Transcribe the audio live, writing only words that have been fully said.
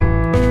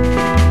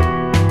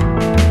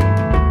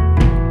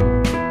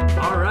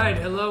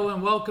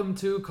welcome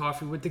to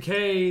Coffee with the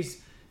K's.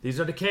 These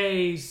are the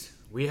K's.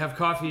 We have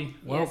coffee.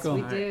 Welcome.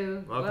 Yes, we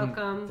do.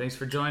 Welcome. Thanks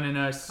for joining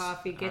us.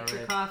 Coffee. Get All your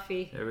right.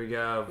 coffee. There we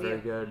go. Very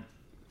good.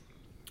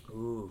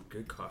 Ooh,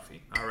 good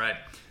coffee. All right.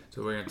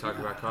 So we're going to talk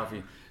about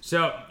coffee.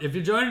 So if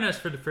you're joining us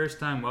for the first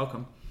time,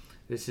 welcome.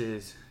 This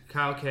is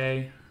Kyle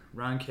K,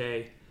 Ron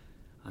K.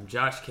 I'm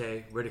Josh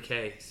K. We're the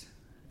K's.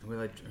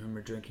 And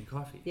we're drinking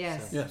coffee.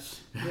 Yes. So.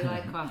 Yes. We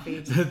like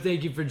coffee. So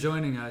thank you for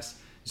joining us,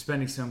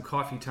 spending some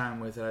coffee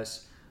time with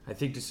us. I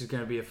think this is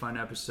going to be a fun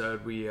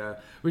episode. We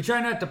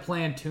try not to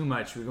plan too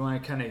much. We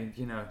want to kind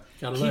of,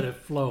 Gotta let it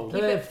flow.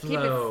 Keep it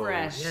flow.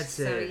 fresh. That's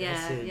So, it. yeah,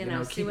 That's it. you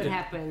know, see what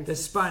happens. The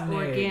It's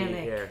spontaneity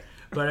organic. here.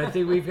 But I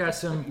think we've got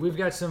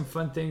some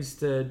fun things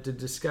to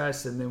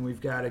discuss, and then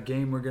we've got a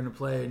game we're going to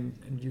play,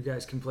 and you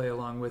guys can play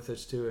along with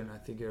us too. And I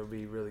think it'll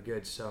be really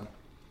good. So,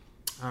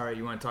 all right,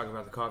 you want to talk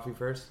about the coffee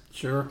first?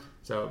 Sure.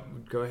 So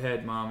go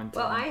ahead, Mom, and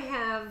tell Well, me. I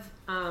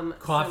have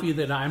Coffee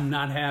that I'm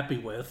not happy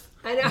with.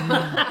 I know.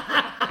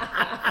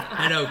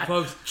 I know,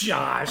 folks.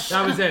 Josh.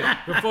 That was it.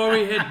 Before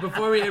we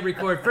hit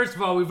record, first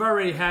of all, we've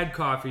already had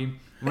coffee.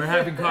 We're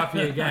having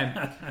coffee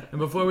again. And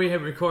before we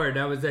hit record,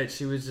 that was it.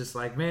 She was just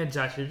like, "Man,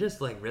 Josh, you're just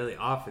like really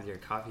off with your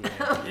coffee."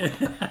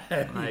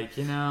 Like,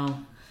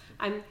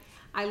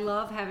 I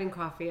love having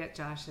coffee at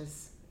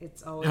Josh's.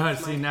 It's always Oh,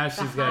 see, now the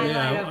she's got-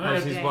 highlight of my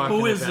she's day. walking-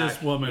 Who is back.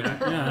 this woman?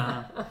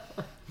 Yeah.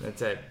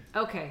 That's it.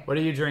 Okay. What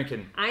are you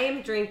drinking? I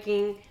am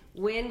drinking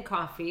Nguyen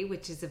coffee,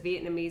 which is a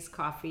Vietnamese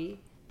coffee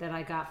that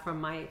I got from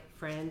my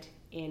friend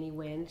Annie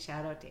Nguyen.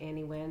 Shout out to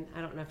Annie Nguyen.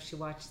 I don't know if she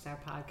watches our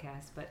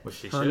podcast, but Well,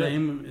 she Her should.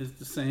 name is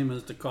the same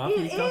as the coffee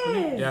It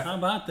company? is. Yeah. How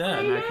about that?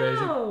 I Isn't that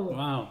crazy? know.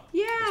 Wow.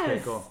 Yes.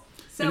 pretty cool.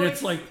 So And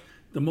it's like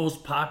the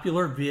most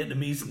popular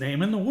Vietnamese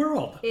name in the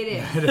world. it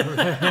is. It is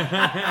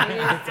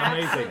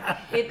amazing.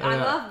 I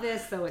love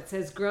this though. It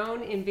says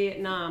grown in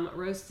Vietnam,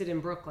 roasted in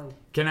Brooklyn.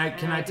 Can I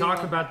I do talk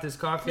love about this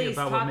coffee? Please,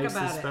 about what talk makes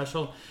about this it.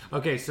 special?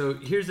 Okay, so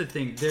here's the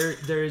thing.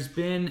 There has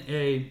been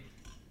a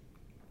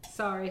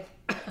Sorry.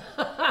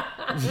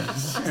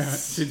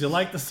 Did you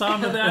like the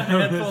sound of that?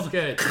 That's Headphones?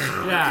 good.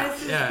 Yeah,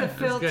 This is yeah. the that's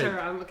good. filter.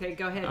 Okay,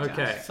 go ahead, Okay.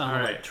 Josh. Sounded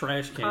All like right.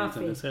 trash cans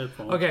in Coffee. his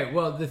headphones. Okay,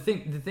 well the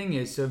thing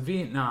is, so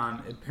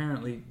Vietnam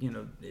apparently,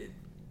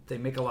 they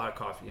make a lot of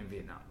coffee in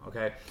Vietnam.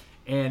 Okay,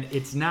 and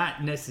it's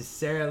not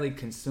necessarily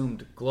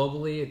consumed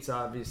globally. It's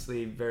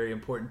obviously very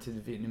important to the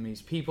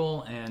Vietnamese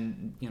people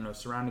and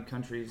surrounding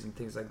countries and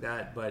things like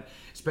that. But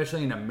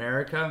especially in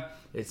America,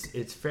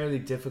 it's fairly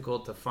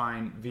difficult to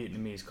find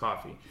Vietnamese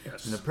coffee.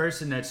 Yes. And the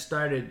person that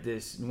started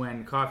this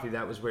Nguyen coffee,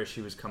 that was where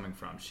she was coming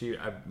from.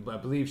 I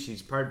believe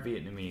she's part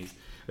Vietnamese.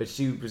 But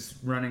she was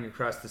running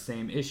across the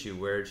same issue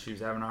where she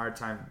was having a hard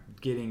time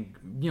getting,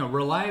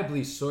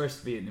 reliably sourced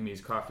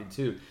Vietnamese coffee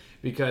too,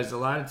 because a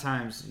lot of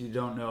times you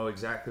don't know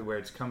exactly where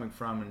it's coming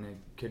from, and it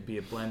could be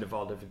a blend of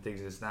all different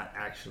things. It's not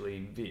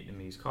actually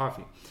Vietnamese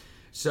coffee.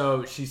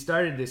 So she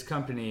started this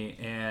company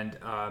and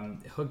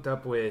hooked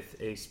up with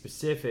a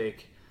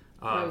specific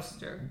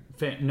Roaster.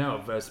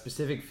 a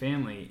specific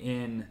family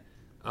in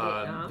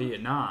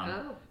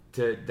Vietnam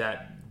Oh.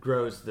 that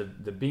grows the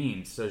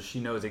beans, so she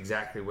knows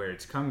exactly where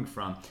it's coming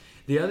from.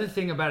 The other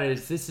thing about it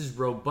is this is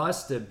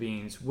Robusta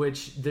beans,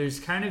 which there's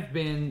kind of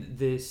been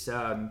this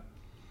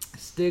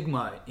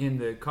stigma in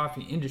the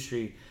coffee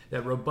industry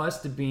that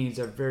Robusta beans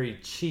are very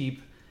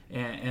cheap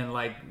and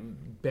like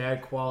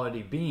bad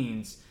quality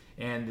beans,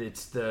 and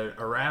it's the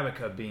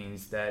Arabica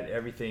beans that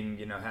everything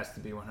has to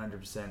be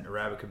 100%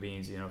 Arabica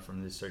beans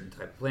from this certain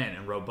type of plant,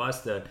 and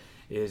Robusta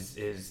is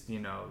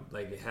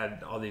like it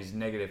had all these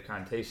negative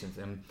connotations.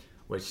 And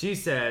what she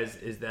says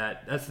is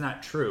that that's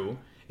not true.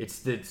 It's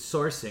the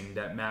sourcing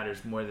that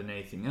matters more than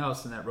anything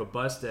else, and that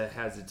Robusta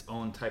has its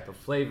own type of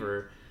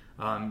flavor,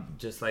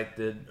 just like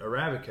the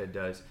Arabica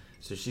does.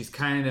 So she's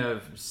kind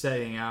of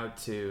setting out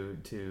to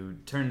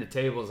turn the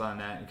tables on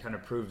that and kind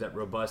of prove that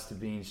Robusta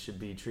beans should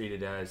be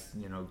treated as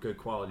good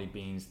quality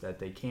beans that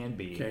they can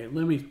be. Okay,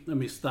 let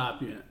me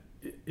stop you.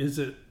 Is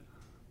it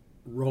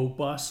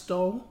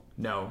Robusto?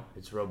 No,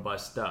 it's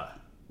Robusta.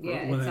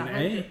 Yeah, With it's an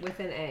 100 A? with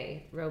an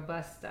A.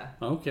 Robusta.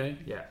 Okay.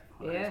 Yeah.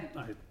 Yeah.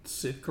 I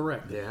sit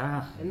corrected.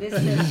 Yeah. And this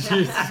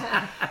is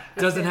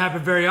Doesn't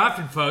happen very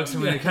often, folks.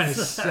 I'm gonna kind of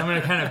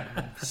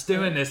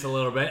stew in this a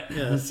little bit.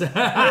 Yes.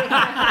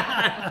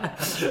 yeah,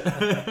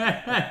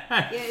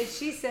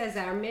 she says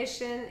our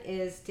mission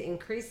is to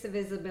increase the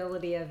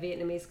visibility of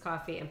Vietnamese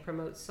coffee and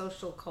promote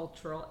social,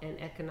 cultural, and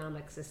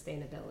economic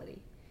sustainability.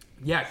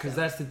 Yeah, because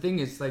that's the thing.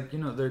 It's like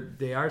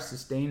they are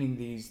sustaining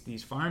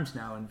these farms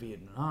now in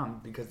Vietnam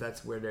because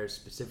that's where they're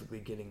specifically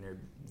getting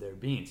their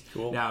beans.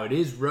 Cool. Now it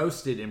is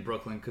roasted in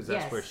Brooklyn because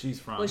that's Yes. where she's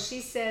from. Well,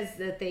 she says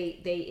that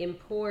they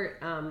import.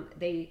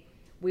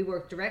 We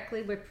work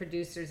directly with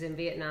producers in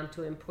Vietnam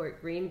to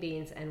import green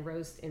beans and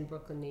roast in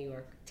Brooklyn, New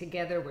York.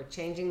 Together, we're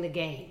changing the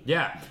game.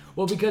 Yeah,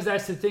 well, because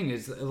that's the thing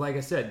is, like I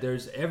said,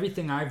 there's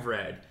everything I've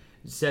read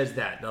says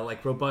that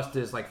like Robusta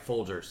is like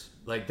Folgers,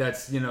 like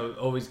that's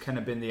always kind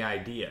of been the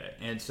idea.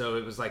 And so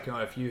it was like,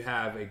 if you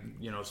have a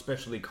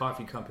specialty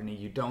coffee company,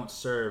 you don't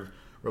serve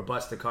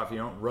Robusta coffee,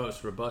 you don't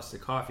roast Robusta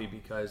coffee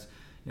because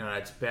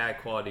that's bad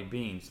quality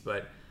beans.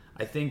 But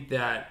I think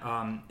that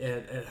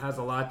it has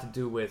a lot to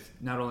do with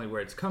not only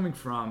where it's coming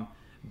from,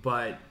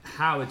 but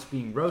how it's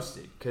being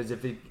roasted. Because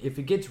if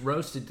it gets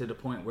roasted to the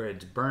point where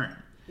it's burnt,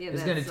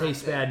 it's going to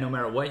taste bad no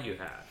matter what you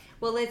have.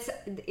 Well,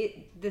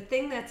 the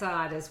thing that's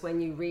odd is when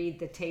you read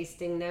the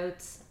tasting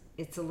notes,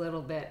 it's a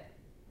little bit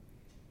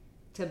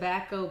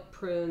tobacco,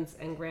 prunes,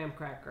 and graham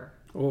cracker.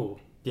 Oh,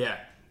 yeah.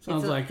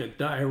 Sounds like a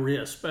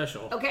diarrhea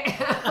special. Okay.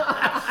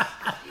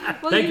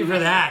 Well, Thank you for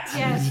that.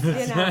 Yes,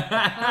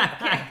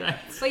 Okay.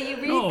 But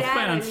you read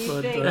that offense, and you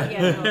but,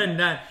 think,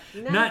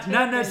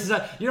 not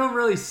necessarily. You don't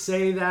really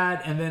say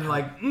that and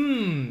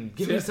then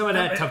give me some of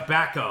that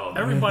tobacco.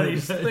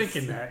 Everybody's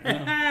thinking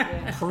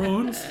that.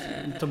 Prunes,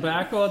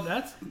 tobacco.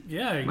 That's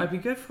might be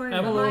good for you.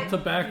 Have a little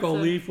tobacco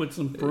leaf with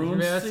some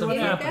prunes. Yeah, See what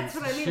happens. that's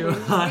what I mean. When you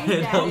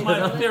read that, Put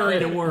my theory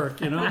to work.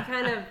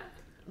 kind of.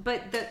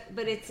 But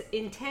it's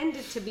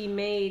intended to be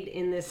made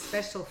in this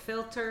special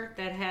filter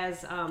that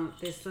has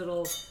this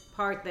little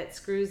part that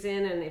screws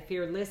in, and if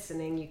you're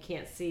listening, you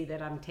can't see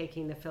that I'm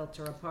taking the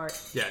filter apart.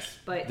 Yes,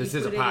 but this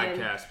is a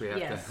podcast. We have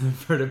to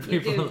for the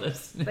people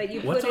listening. But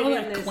you What's put all it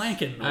that in this.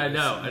 clanking noise? I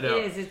know. It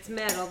is. It's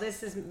metal.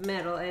 This is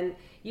metal, and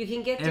you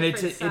can get And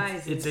different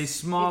sizes. it's a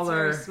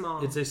smaller. It's very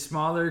small. It's a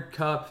smaller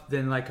cup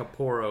than like a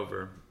pour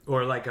over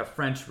or like a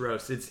French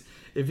roast.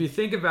 If you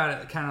think about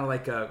it, kind of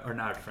like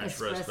not a French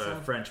roast, but a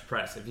French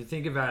press. If you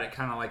think about it,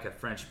 kind of like a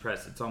French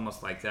press, it's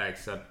almost like that,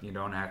 except you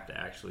don't have to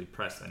actually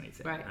press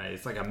anything. Right.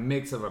 It's like a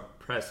mix of a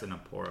press and a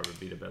pour over would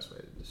be the best way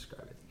to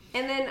describe it.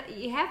 And then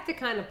you have to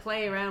kind of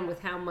play around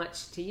with how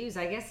much to use.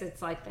 I guess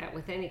it's like that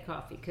with any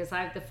coffee, because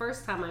the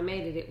first time I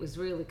made it, it was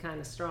really kind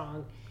of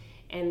strong,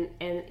 and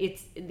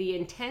it's the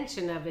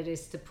intention of it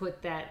is to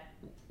put that.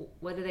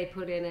 What do they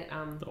put in it?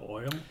 The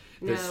oil.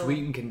 The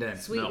sweetened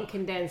condensed milk.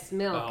 Condensed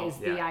milk is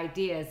the yeah.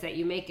 idea, is that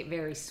you make it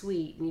very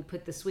sweet and you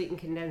put the sweetened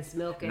condensed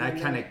milk in. And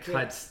that kind of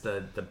cuts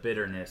the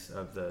bitterness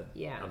of the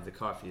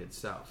coffee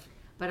itself.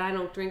 But I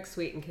don't drink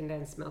sweetened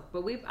condensed milk.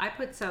 But I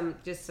put some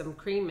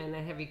cream in,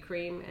 a heavy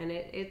cream, and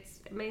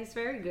it's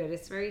very good.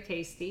 It's very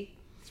tasty.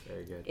 It's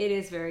very good. It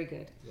is very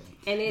good.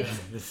 Yeah. And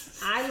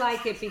I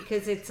like it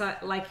because it's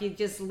like you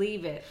just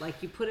leave it. Like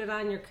you put it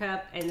on your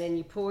cup and then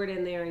you pour it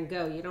in there and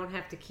go. You don't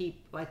have to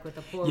keep like with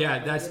a pour over.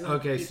 Yeah, that's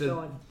okay. So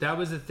going. That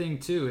was the thing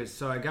too.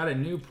 So I got a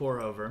new pour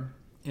over,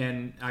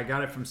 and I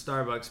got it from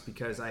Starbucks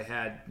because I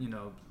had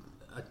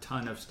a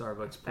ton of Starbucks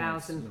points.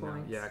 1,000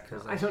 points. Yeah,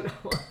 because I don't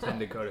know. tend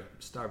to go to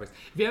Starbucks.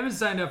 If you haven't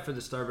signed up for the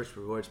Starbucks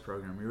Rewards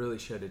program, you really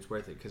should. It's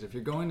worth it, because if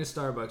you're going to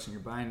Starbucks and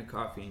you're buying the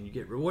coffee and you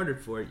get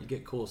rewarded for it, you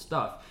get cool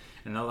stuff.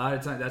 And a lot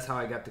of times, that's how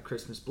I got the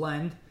Christmas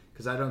blend,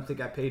 because I don't think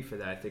I paid for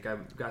that. I think I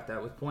got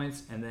that with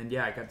points. And then,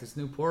 I got this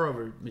new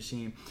pour-over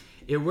machine.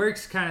 It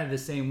works kind of the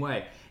same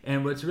way.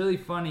 And what's really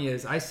funny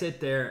is I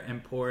sit there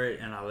and pour it,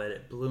 and I let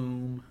it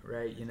bloom,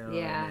 right? And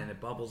then it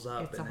bubbles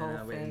up. It's a whole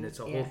thing. And it's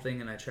a whole thing,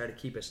 and I try to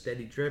keep a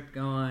steady drip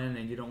going,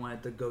 and you don't want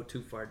it to go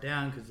too far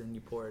down, because then you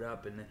pour it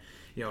up, and then,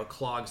 it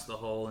clogs the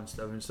hole and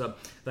stuff. And so,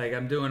 like,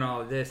 I'm doing all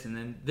of this, and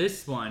then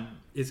this one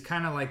is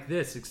kind of like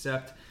this,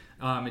 except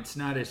it's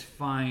not as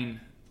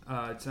fine.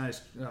 It's not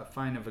as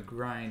fine of a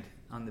grind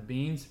on the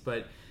beans,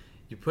 but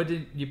you put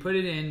it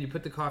in, you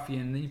put the coffee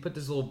in, and then you put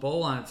this little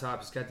bowl on the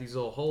top. It's got these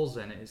little holes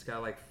in it. It's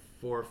got like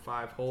 4 or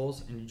 5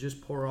 holes, and you just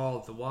pour all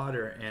of the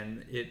water,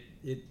 and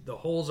the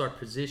holes are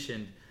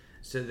positioned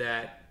so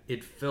that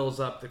it fills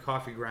up the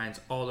coffee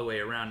grinds all the way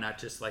around, not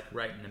just like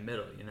right in the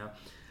middle,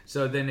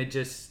 So then it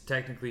just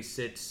technically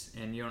sits,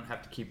 and you don't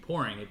have to keep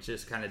pouring. It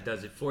just kind of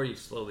does it for you,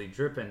 slowly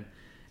dripping,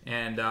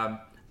 and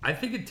I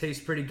think it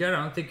tastes pretty good.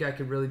 I don't think I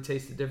could really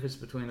taste the difference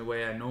between the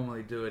way I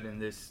normally do it and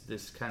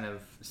this kind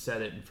of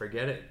set it and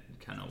forget it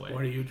kind of way.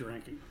 What are you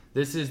drinking?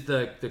 This is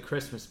the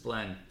Christmas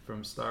blend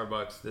from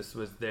Starbucks. This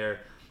was their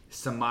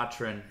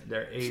Sumatran,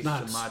 their aged It's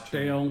not Sumatran.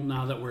 stale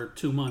now that we're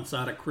 2 months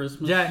out of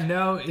Christmas. Yeah,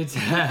 no, it's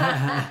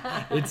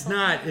it's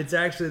not. It's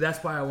actually,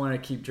 that's why I want to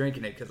keep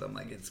drinking it, because I'm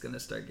like, it's gonna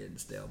start getting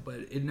stale.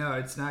 But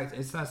it's not.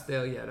 It's not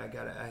stale yet.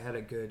 I had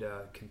a good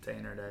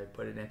container that I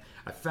put it in.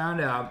 I found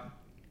out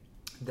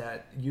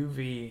that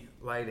UV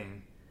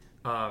lighting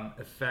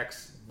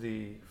affects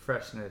the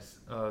freshness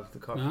of the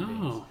coffee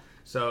beans.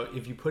 So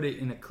if you put it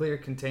in a clear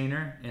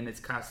container and it's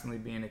constantly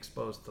being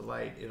exposed to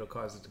light, it'll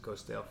cause it to go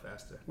stale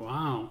faster.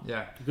 Wow.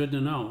 Yeah. Good to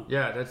know.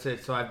 Yeah, that's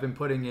it. So I've been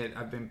putting it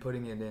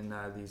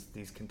in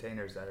these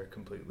containers that are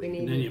completely.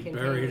 And then you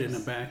bury it in the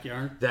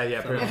backyard.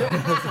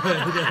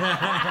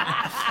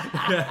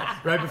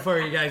 Right before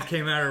you guys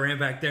came out, I ran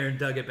back there and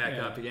dug it back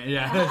up again.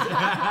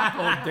 Yeah.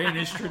 Old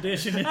Danish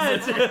tradition.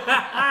 That's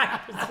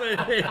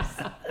what it is.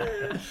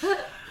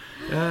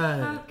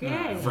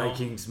 Okay.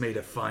 Vikings made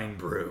a fine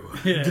brew.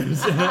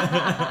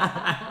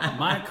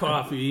 My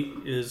coffee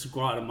is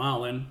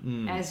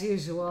Guatemalan. As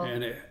usual.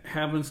 And it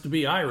happens to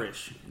be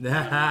Irish. There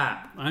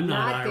I'm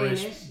not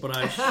Irish, Danish. but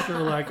I sure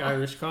like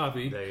Irish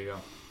coffee. you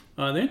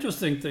go. The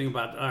interesting thing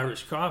about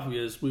Irish coffee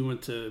is we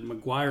went to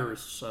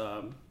McGuire's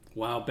a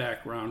while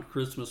back around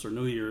Christmas or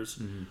New Year's.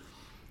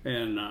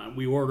 And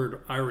we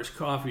ordered Irish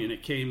coffee, and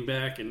it came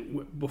back.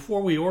 And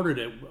before we ordered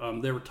it,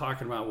 they were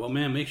talking about, well,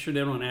 man, make sure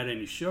they don't add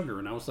any sugar.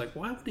 And I was like,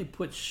 why would they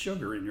put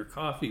sugar in your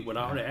coffee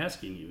without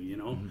asking you, you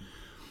know?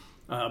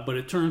 But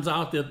it turns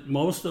out that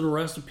most of the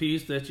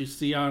recipes that you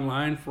see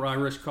online for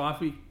Irish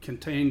coffee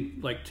contain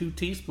like 2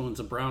 teaspoons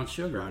of brown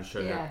sugar. Brown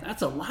sugar. Yeah.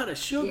 That's a lot of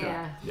sugar.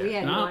 Yeah, Yeah. we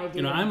had no Now, idea.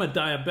 you know, I'm a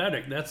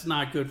diabetic. That's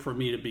not good for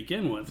me to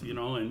begin with, you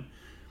know, and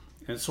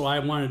so I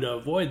wanted to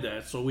avoid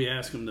that. So we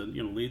asked them to,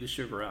 you know, leave the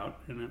sugar out,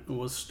 and it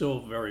was still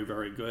very,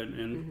 very good.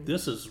 And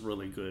this is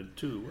really good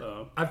too.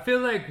 I feel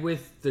like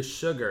with the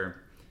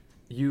sugar,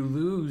 you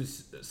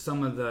lose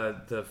some of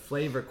the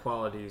flavor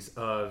qualities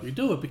of. You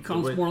do. It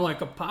becomes With- more like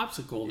a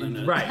popsicle than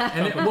a, Right,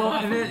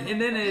 and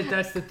then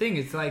that's the thing.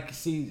 It's like,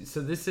 see,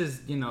 so this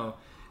is, you know,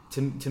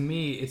 to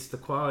me, it's the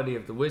quality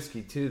of the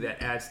whiskey too that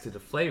adds to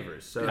the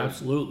flavors. So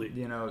Absolutely.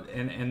 you know,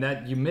 and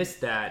that you miss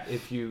that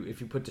if you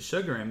put the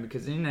sugar in,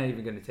 because you're not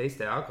even going to taste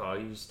the alcohol.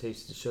 You just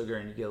taste the sugar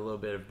and you get a little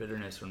bit of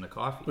bitterness from the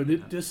coffee. But you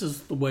know? this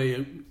is the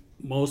way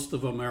most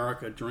of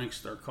America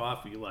drinks their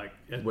coffee, like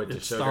at With the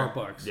sugar.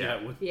 Starbucks.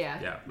 Yeah. With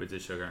Yeah, with the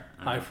sugar.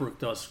 high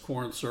fructose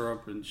corn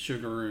syrup and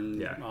sugar and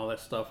Yeah. all that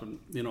stuff. And,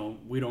 you know,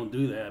 we don't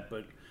do that,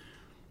 but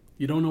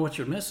you don't know what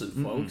you're missing,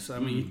 folks. I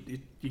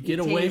mean, you get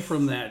away taste-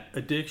 from that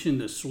addiction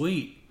to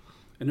sweet,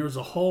 and there's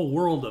a whole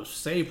world of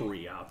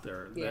savory out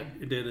there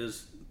that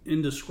is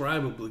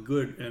indescribably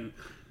good and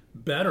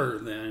better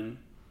than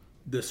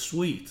the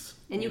sweets.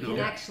 and you can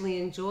know? actually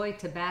enjoy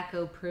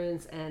tobacco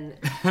prunes and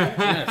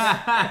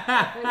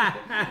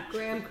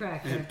graham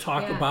cracker. And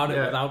talk Yeah. about it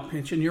Yeah. without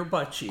pinching your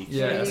butt cheeks.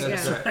 Yeah, There you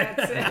that's go. right.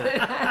 That's it.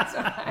 That's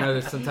right. No,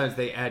 sometimes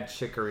they add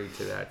chicory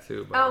to that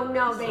too. by Oh the way.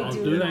 no, they Oh,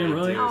 do. do they not.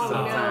 really? Oh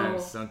sometimes, no.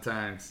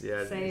 sometimes,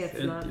 yeah. Say it's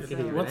It- not it so. can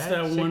even What's add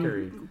that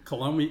chicory. one?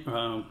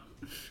 Columbia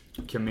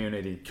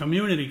Community.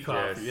 community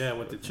coffee. Yes. Yeah,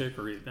 with the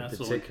chicory. That's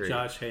the the one. chicory.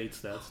 Josh hates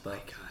that stuff.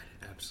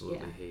 God, absolutely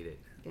Yeah. hate it.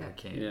 Yeah. I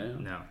can't. Yeah.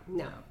 No.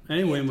 No.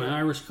 Anyway, Can't my do it.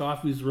 Irish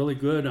coffee is really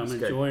good. I'm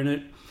good. enjoying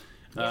it.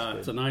 good.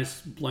 It's a nice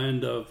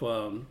blend of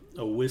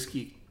a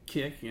whiskey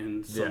kick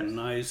and some Yes.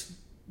 nice,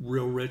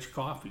 real rich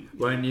coffee.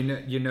 Well, and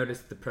you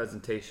noticed the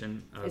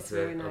presentation of It's the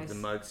very of nice. the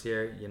mugs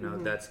here. You know,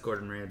 Mhm. that's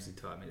Gordon Ramsay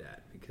taught me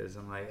that, because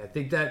I'm like, I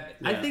think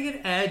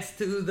it adds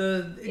to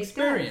the does.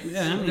 experience.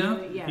 Yeah, I mean, you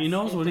know? Yes, he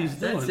knows it what he's does.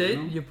 doing. That's it. You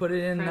know? You put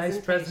it in a nice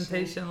Presentation.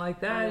 presentation like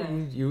that. Oh,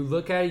 yeah. You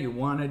look at it. You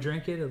want to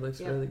drink it. It looks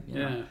Yeah. really. You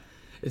know. Yeah.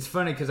 It's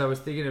funny because I was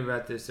thinking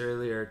about this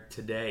earlier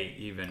today,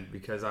 even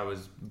because I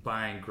was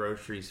buying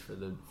groceries for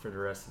the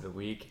rest of the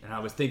week, and I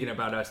was thinking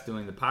about us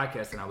doing the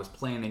podcast, and I was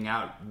planning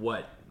out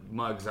what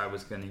mugs I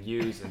was going to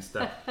use and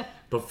stuff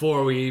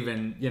before we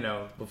even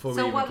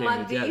So what came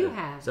mug do together. you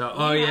have? So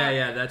You have-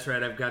 yeah, that's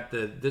right. I've got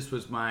this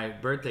was my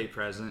birthday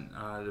present,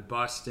 the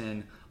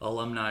Boston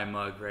alumni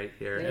mug right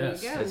here. There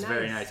Yes. you go. It's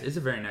very nice. nice. It's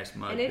a very nice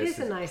mug. And it This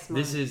is a nice mug.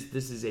 This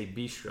is a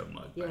bistro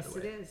mug. Yes, by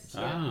the it way. is.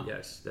 Ah.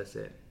 Yes, that's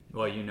it.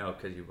 Well, you know,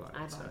 because you bought it. I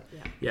bought so.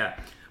 it, Yeah,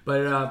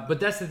 but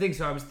that's the thing.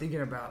 So I was thinking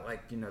about,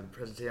 like, the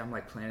presentation. I'm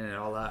like planning it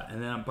all out, and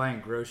then I'm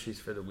buying groceries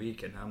for the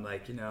week, and I'm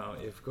like,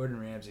 if Gordon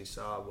Ramsay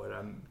saw what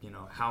I'm,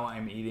 how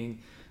I'm eating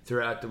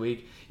throughout the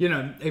week,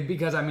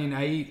 because I mean,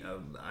 I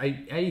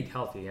eat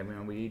healthy. I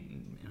mean, we eat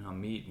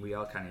meat. We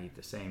all kind of eat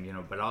the same,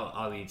 but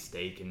I'll eat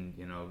steak and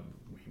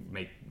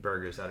make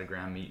burgers out of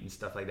ground meat and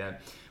stuff like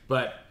that,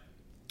 but.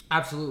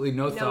 Absolutely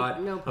no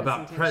thought no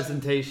about presentation.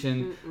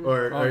 presentation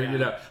or Oh,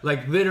 yeah.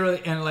 like literally,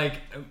 and like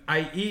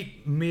I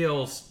eat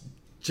meals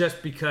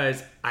just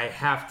because I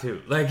have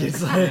to. Like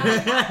it's like,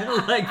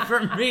 like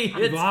for me, You've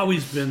it's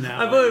always been that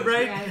I've way. always,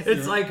 right. Yes.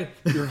 It's like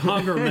Your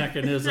hunger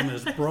mechanism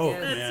is broke,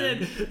 That's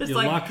man. it. It's You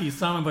like- lucky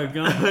son of a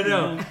gun. I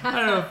know. I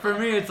don't know. For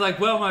me, it's like,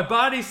 well, my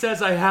body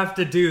says I have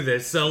to do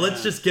this, so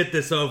let's just get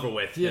this over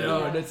with, you know.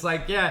 Yeah. And it's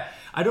like, yeah,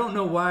 I don't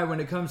know why when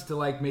it comes to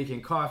like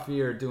making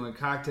coffee or doing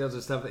cocktails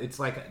and stuff, it's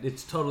like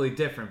it's totally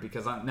different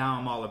because now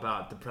I'm all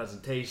about the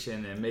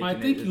presentation and making. I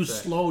think it, you it's a-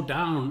 slow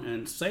down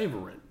and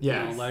savor it.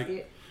 Yes. You know, like Yeah.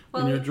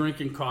 when Well, you're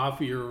drinking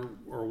coffee or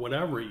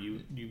whatever,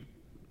 you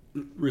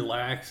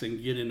relax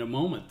and get in the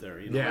moment there.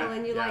 You know? Yeah. Well,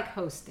 and you yeah. like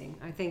hosting.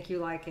 I think you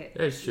like it.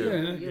 That's true.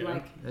 Yeah. You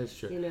like, That's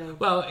true. you know.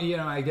 Well,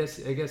 I guess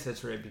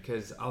that's right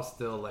because I'll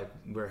still like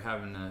we're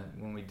having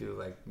when we do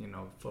like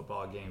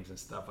football games and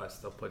stuff. I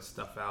still put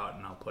stuff out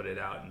and I'll put it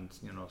out in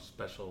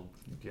special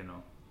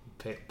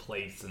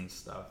plates and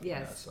stuff.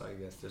 Yes. So I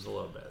guess there's a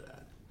little bit of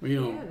that. Well,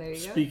 Yeah, there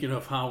you go. speaking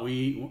of how we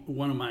eat,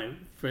 one of my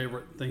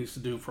favorite things to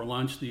do for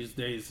lunch these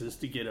days is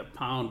to get a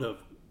pound of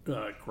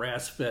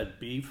grass-fed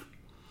beef,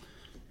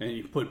 and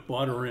you put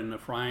butter in the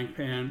frying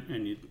pan,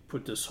 and you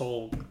put this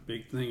whole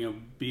big thing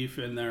of beef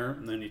in there,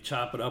 and then you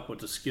chop it up with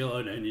the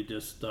skillet, and you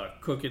just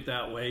cook it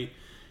that way,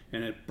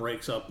 and it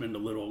breaks up into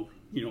little,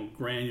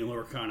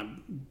 granular kind of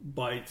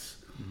bites.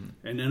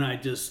 Mm-hmm. And then I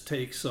just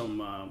take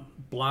some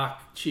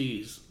block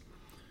cheese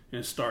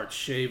and start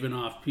shaving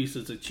off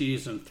pieces of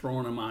cheese and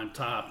throwing them on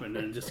top, and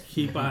then just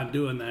keep on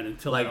doing that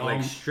until it all...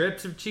 Like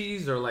strips of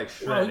cheese or like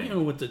well,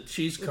 shredding. with the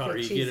cheese With cutter,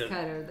 the you cheese get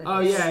cutter. Oh,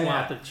 a yeah,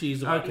 swath of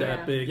cheese about Okay.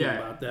 that big and Yeah,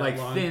 about that like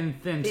long. thin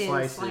Thin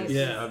slices slices,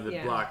 Yeah. of the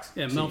yeah. blocks.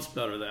 Yeah, it melts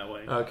better that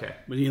way. Okay.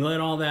 But you let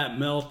all that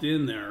melt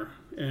in there,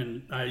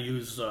 and I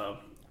use,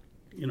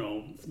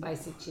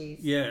 Spicy cheese.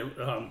 yeah,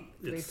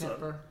 Three it's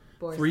pepper.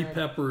 Boar's three head.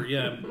 pepper,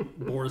 yeah,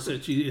 Boar's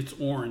Head cheese. It's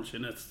orange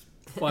and it's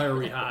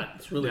fiery hot.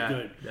 It's really Yeah,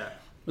 good. yeah.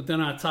 But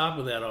then on top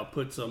of that, I'll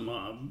put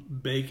some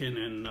bacon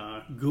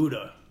and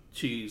Gouda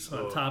cheese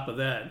on top of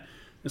that.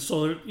 And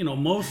so,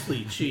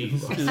 mostly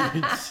cheese.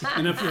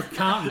 And if you're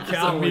counting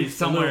calories, the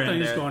somewhere little in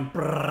thing's there. going,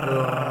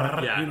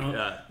 brrrr, Yeah,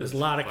 there's that's a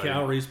lot of funny.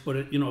 calories, but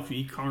if you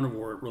eat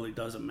carnivore, it really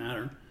doesn't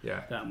matter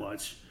Yeah. that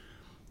much.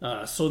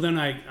 So then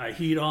I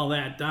heat all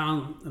that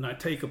down, and I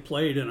take a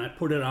plate and I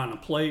put it on a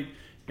plate,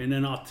 and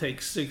then I'll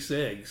take 6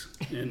 eggs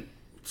and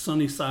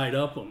sunny side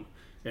up them,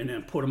 and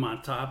then put them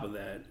on top of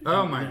that.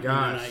 Oh, And my then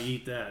gosh. I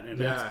eat that, and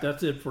Yeah.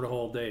 that's it for the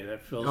whole day.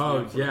 That fills Oh,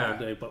 me for yeah. the whole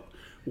day. But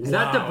Is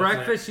that the wow,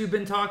 breakfast you've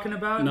been talking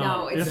about? No,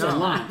 No, it's it's a not.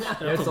 lunch. No.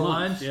 That's It's a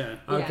lunch? Yeah.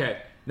 Okay.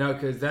 No,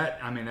 because that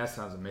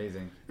sounds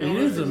amazing. It That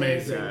is is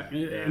amazing,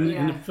 amazing. Yeah, And, yeah.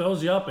 and it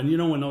fills you up. And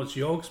when those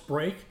yolks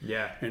break,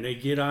 Yeah. and they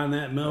get on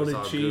that melted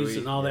all cheese gooey,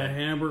 and all that yeah.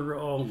 hamburger,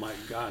 oh my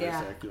God, is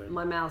Yeah, that good?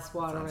 my mouth's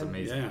watering. Sounds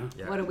amazing.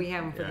 Yeah. What are we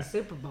having for Yeah. the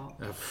Super Bowl?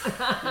 Oh my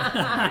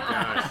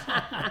gosh.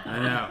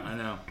 I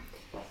know.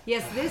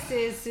 Yes, this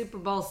is Super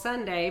Bowl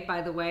Sunday,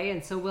 by the way,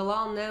 and so we'll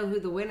all know who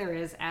the winner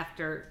is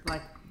after,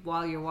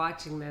 while you're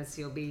watching this,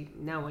 you'll be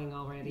knowing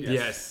already.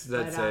 Yes,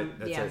 that's But, it.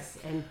 That's yes,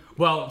 it. and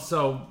Well,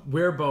 so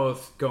we're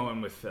both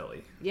going with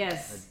Philly.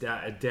 yes,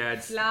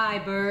 Dad's. fly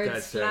birds,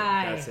 That's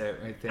fly. it. That's it.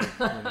 I think.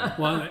 You know.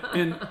 Well,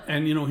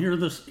 and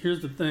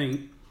here's the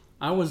thing.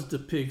 I was the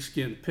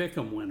pigskin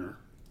pick'em winner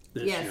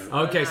this Yes. year.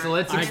 Okay, so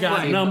let's I got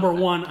explain. number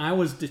one. I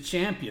was the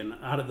champion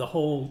out of the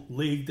whole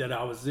league that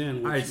I was in,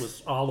 which Alright.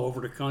 was all over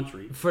the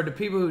country. For the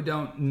people who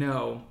don't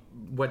know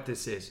what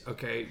this is,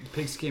 okay,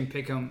 Pigskin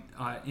Pick'em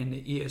in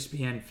the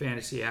ESPN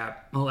fantasy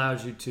app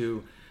allows you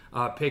to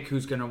pick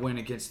who's going to win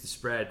against the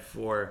spread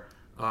for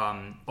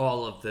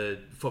all of the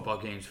football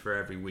games for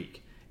every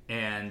week.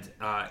 And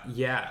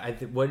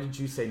what did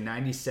you say?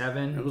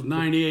 97. It was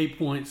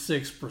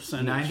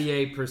 98.6%.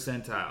 98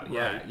 percentile.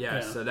 Yeah, Right, yeah.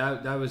 yeah. So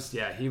that was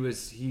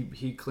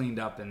he cleaned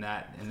up in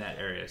that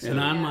area. So And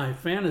on Yeah. my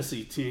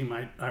fantasy team,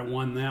 I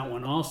won that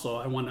one also.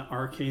 I won the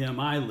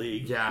RKMI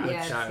league. yeah,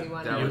 Yes, that, he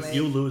won that the was. league.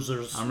 You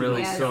losers. I'm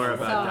really Yes, sore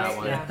about that sorry,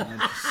 one.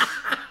 yeah.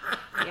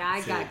 Yeah,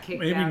 I got kicked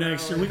Maybe out.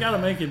 next year. early. We got to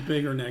make it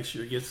bigger next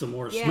year. Get some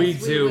more. Yes, We we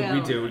do, we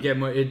will. do. We get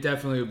more. It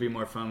definitely would be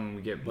more fun when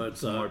we get But,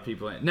 some more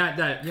people in. Not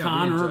that we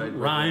Connor, enjoyed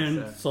what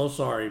Ryan, was, so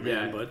sorry,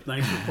 man, yeah. but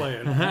thanks for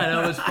playing.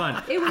 that was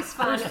fun. It was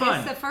fun. It was fun.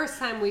 It's the first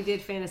time we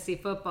did fantasy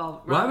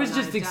football. Well, I Rob was and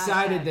just Josh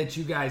excited had. that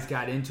you guys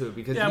got into it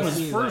because Yeah, it you was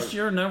see, first like,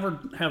 year, never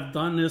have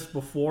done this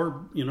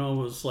before. It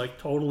was like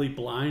totally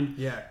blind.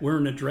 Yeah. We're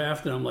in the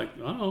draft, and I'm like,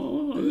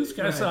 oh, this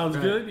guy Right, sounds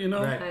right, good,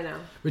 right. I know.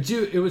 But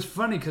it was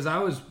funny because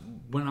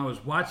when I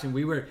was watching,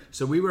 we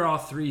were all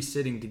three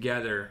sitting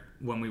together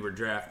when we were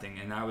drafting,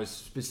 and I was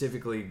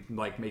specifically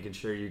like making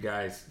sure you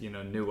guys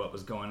knew what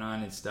was going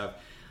on and stuff,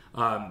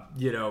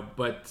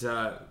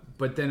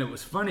 but then it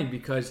was funny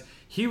because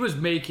he was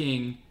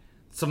making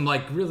some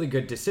like really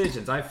good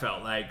decisions. I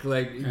felt like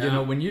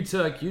when you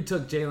took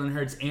Jalen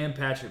Hurts and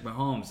Patrick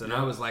Mahomes, and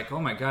I was like, oh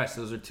my gosh,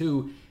 those are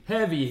two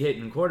heavy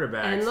hitting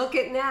quarterbacks. And look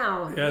at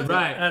now. Yeah,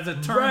 Right. As it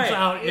turns Right.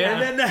 out, yeah.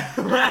 And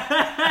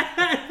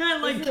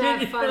then like Isn't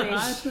that funny?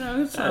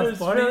 That's That was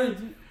funny. really-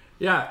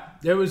 yeah,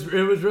 it was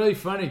really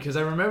funny because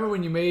I remember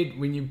when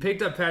you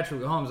picked up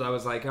Patrick Mahomes, I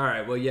was like, all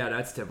right, well, yeah,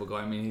 that's typical.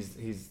 I mean,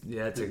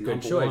 that's a good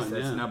Number choice. one,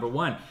 That's yeah. number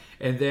one.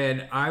 And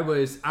then I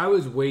was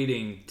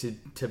waiting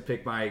to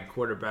pick my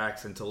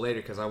quarterbacks until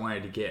later because I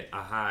wanted to get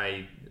a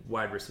high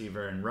wide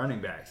receiver and running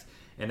backs.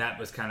 And that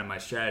was kind of my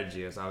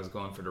strategy, as I was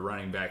going for the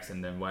running backs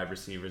and then wide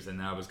receivers, and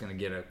I was going to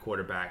get a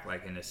quarterback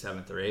like in the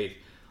 7th or 8th.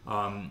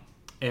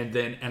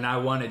 And I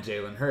wanted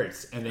Jalen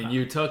Hurts, and then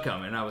you took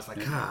him, and I was like,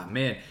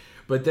 man.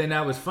 But then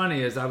that was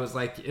funny, as I was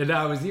like, and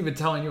I was even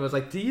telling you, I was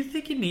like, do you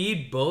think you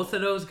need both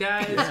of those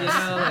guys?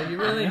 You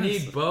really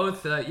need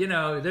both.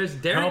 There's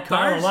Derek Helped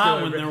Carr out a lot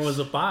still- when there was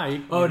a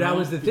bye. Oh, that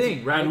was the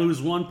thing, right? I lose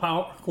one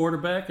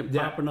quarterback and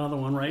Yeah. pop another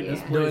one right in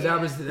his Yeah. place. No,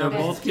 that was They're That's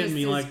both getting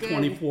me just as like good.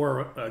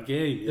 24 a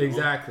game.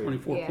 Exactly.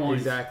 24 Yeah.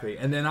 points. Exactly.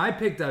 And then I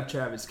picked up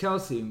Travis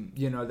Kelce.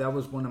 That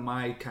was one of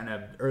my kind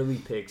of early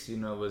picks,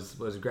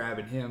 was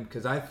grabbing him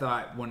because I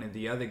thought one of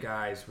the other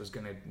guys was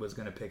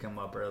gonna pick him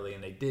up early,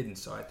 and they didn't.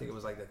 So I think it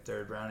was like the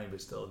 3rd round, he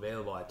was still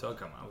available. I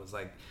took him. I was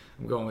like,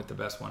 I'm going with the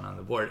best one on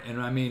the board.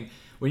 And I mean,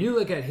 when you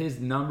look at his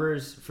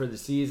numbers for the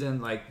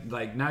season,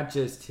 like not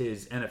just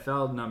his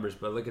NFL numbers,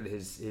 but look at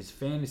his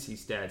fantasy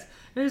stats,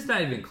 and it's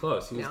not even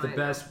close. He was No, the I know.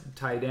 best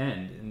tight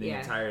end in the Yeah,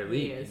 entire he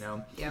league. is.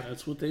 Yep.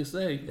 That's what they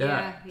say.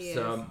 Yeah, he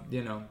so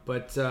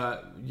but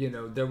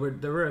there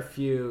were a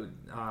few.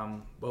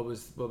 What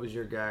was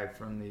your guy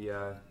from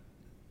the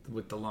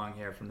with the long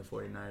hair from the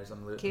 49ers?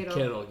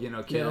 Kittle.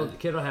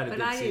 Kittle had a But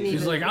good I didn't season. He's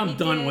even- like, I'm He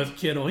done did. with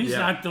Kittle. He's Yeah.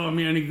 not doing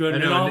me any good. I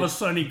And know, then all and of a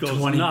sudden he goes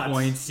 20 nuts.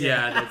 points.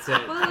 Yeah, that's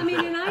it. Well, I mean,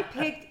 and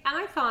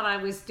I thought I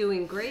was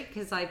doing great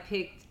because I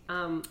picked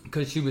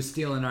Because she was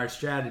stealing our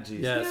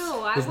strategies. Yes.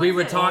 No, I Because we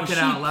were wasn't. talking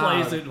She out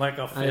loud. plays it like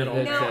a fiddle.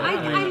 I- No,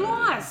 I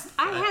lost.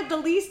 I had the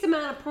least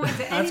amount of points of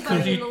That's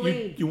because anybody in the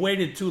league. you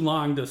waited too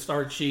long to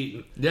start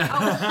cheating. Yeah.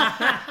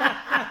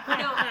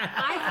 No,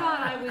 I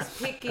thought I was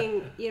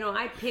picking,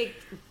 I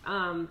picked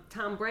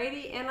Tom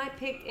Brady and I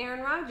picked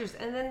Aaron Rodgers,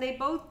 and then they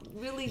both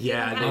really didn't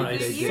Yeah, have they,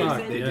 good they, years.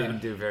 did, they Yeah.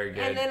 didn't do very good.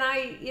 And then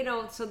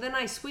then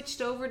I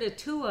switched over to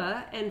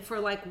Tua, and for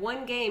like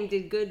one game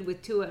did good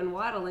with Tua and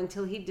Waddle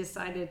until he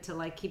decided to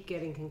like keep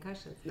getting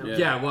concussions. No.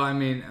 yeah, well, I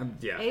mean,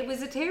 yeah. It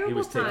was a terrible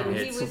was taking time.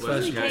 hits. He was It really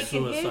wasn't good.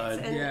 taking hits, Suicide.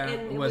 and, Yeah, and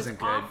it it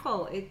wasn't was good.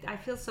 awful. I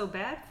feel so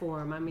bad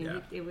for him. I mean, Yeah.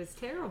 it was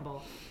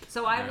terrible.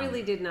 So I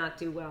really did not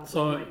do well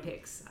So, with my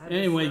picks. I was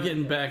Anyway, not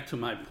getting good. back to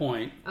my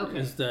point Okay.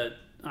 is that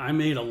I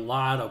made a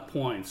lot of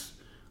points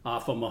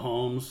off of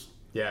Mahomes,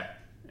 Yeah,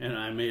 and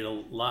I made a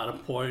lot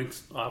of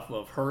points off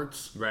of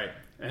Hurts. right.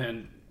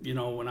 And,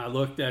 when I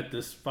looked at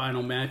this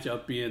final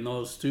matchup being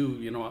those two,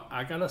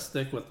 I got to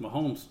stick with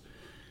Mahomes.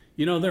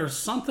 There's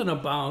something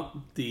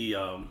about the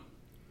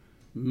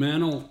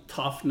mental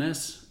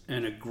toughness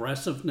and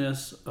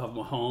aggressiveness of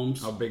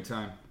Mahomes Oh, big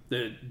time.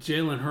 that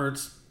Jalen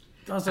Hurts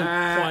doesn't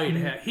Uh, quite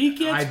have. He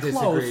I gets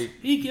close. disagree.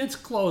 He gets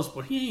close,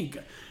 but he ain't.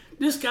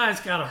 This guy's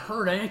got a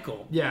hurt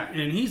ankle. Yeah.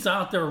 And he's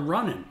out there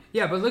running.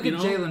 Yeah, but look You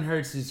at know? Jalen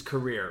Hurts'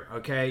 career,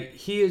 okay?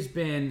 He has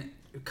been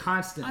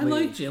constantly... I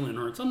like Jalen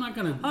Hurts. I'm not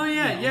going to. Oh,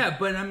 yeah, yeah,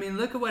 but I mean,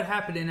 look at what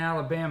happened in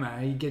Alabama.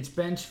 He gets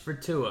benched for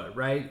Tua,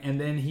 right? And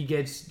then he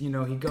gets, he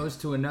goes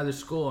to another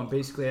school and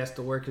basically has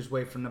to work his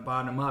way from the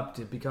bottom up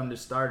to become the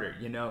starter,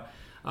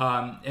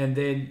 and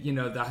then,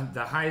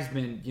 the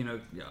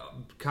Heisman,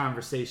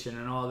 conversation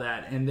and all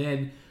that. And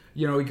then,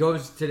 he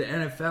goes to the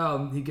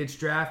NFL, he gets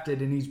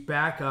drafted, and he's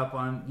back up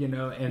on,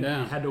 and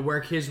Yeah. had to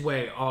work his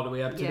way all the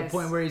way up to the Yes.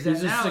 point where he's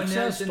He's at a now, and now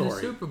success he's in the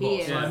story. Super Bowl.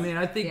 He So, is. I mean,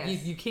 I think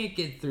Yes. you can't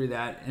get through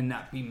that and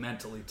not be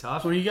mentally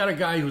tough. So you got a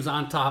guy who's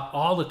on top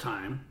all the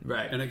time.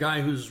 Right. And a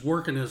guy who's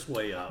working his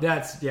way up.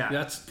 That's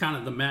kind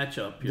of the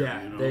matchup here.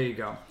 yeah. There you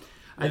go.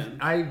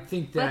 I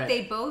think that But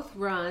they both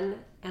run,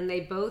 and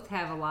they both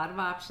have a lot of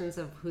options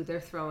of who they're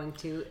throwing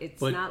to. It's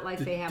But not like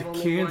the, they have the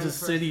only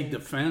Kansas one City person.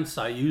 defense,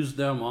 I used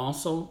them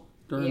also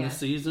during Yeah. the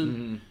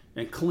season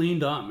and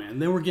cleaned up, man.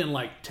 They were getting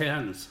like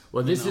 10s.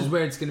 well, this you is know?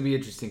 where it's going to be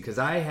interesting because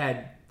I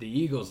had the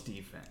Eagles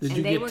defense. Did And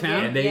you they get were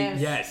 10? And they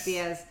Yes.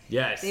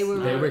 They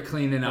were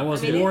cleaning up. That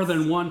was I mean, more it's-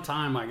 than one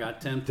time I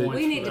got 10 points.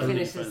 We need for to their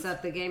finish defense. this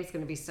up. The game's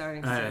going to be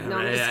starting I soon. know,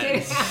 No, I'm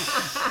just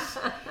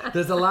right? kidding.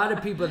 There's a lot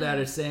of people that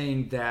are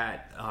saying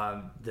that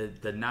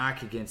the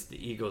knock against the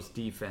Eagles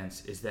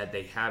defense is that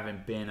they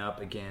haven't been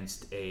up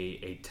against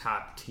a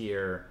top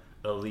tier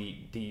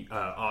elite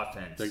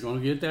offense. They're going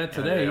to get that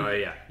today. Oh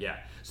yeah.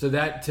 So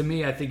that to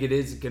me, I think it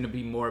is going to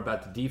be more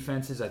about the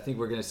defenses. I think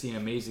we're going to see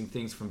amazing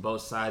things from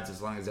both sides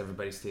as long as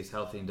everybody stays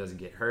healthy and doesn't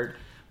get hurt.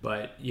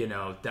 But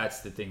that's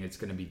the thing. It's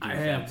going to be I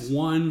defense. have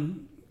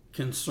one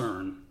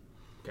concern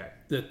Okay.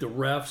 that the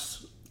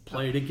refs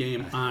play the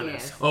game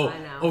honest. Yes, Oh, I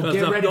know. oh, Because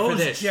get if ready for those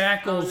this.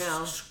 jackals Oh,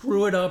 no.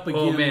 screw it up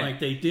again man. like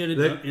they did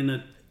Look- in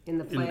the In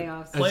the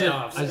playoffs.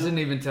 playoffs. I didn't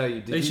even tell you.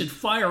 Did They you, should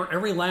fire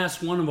every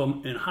last one of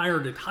them and hire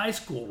the high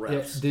school yeah,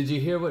 refs. did you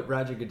hear what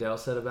Roger Goodell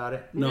said about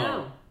it?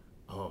 No.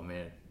 Oh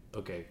man.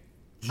 Okay.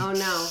 Oh,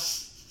 no.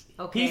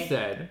 Okay. He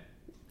said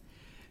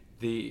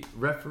the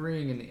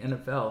refereeing in the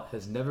NFL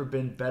has never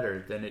been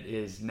better than it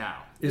is now.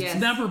 It's Yes.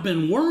 never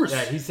been worse.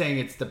 Yeah, he's saying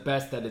it's the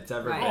best that it's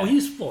ever Right. been. Oh,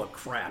 he's full of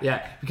crap.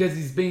 Yeah, because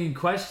he's being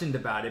questioned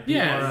about it.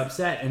 People Yeah. are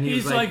upset, and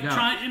He's like no,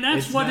 trying, and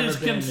that's it's what never his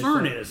been the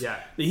concern same." is. Yeah,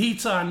 The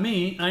heat's on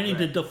me. I need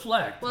to Right.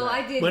 deflect. Well,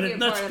 I did But hear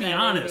let's part of be that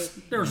honest.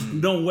 interview. There's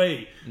no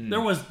way.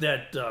 There was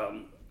that.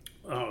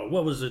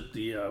 What was it?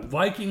 The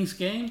Vikings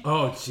game.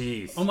 Oh,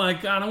 jeez. Oh my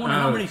God! I wonder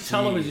how Oh, many jeez.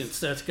 television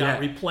sets got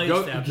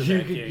replaced after you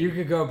that could, game. You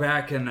could go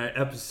back in an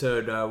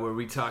episode where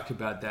we talked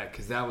about that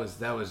because that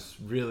was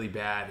really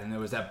bad, and there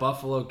was that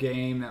Buffalo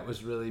game that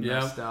was really Yep.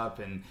 messed up,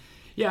 and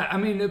yeah, I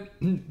mean,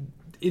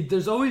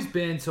 there's always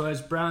been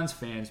as Browns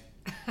fans.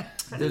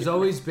 There's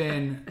always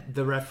been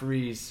the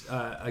referees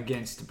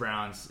against the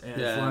Browns as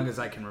Yeah. long as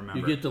I can remember,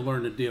 You get to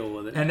learn to deal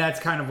with it. and that's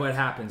kind of what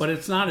happens. But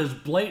it's not as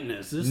blatant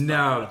as this.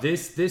 no, stuff.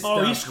 this. Oh,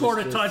 stuff he was scored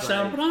a just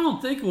touchdown, like- but I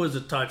don't think it was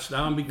a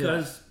touchdown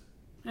because,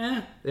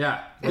 yeah,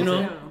 you know,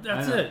 I know.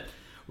 that's I know. it.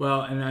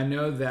 Well, and I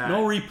know that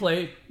No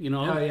replay. You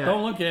know, Oh, yeah.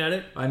 don't look at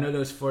it. I know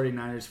those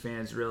 49ers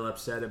fans real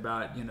upset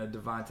about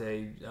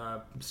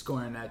Devontae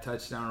scoring that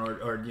touchdown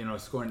or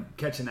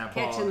catching that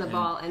ball, Catching the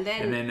ball, and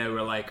then they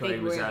were like, oh, they he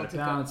were was able out of to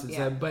go, bounds. And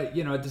yeah. stuff. But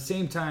at the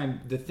same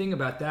time, the thing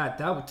about that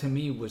to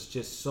me was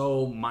just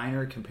so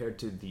minor compared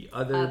to the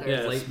other Others.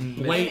 Yes, blatant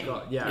blatant. missed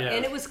call. Yeah. Yeah.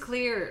 And it was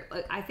clear.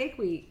 I think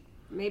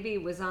maybe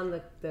it was on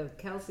the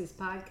Kelsey's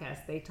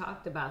podcast. They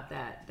talked about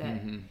that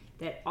Mm-hmm.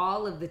 that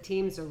all of the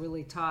teams are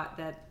really taught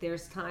that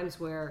there's times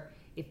where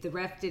if the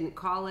ref didn't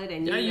call it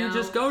and you know,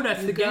 just go.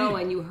 That's you the go game.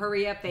 and you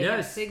hurry up. They have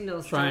Yes.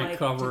 signals Try to and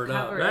cover it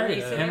up. And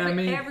they said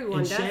everyone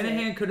and does Shanahan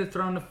it. could have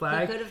thrown the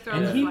flag, He could have thrown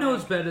and the he flag.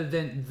 knows better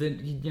than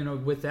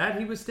with that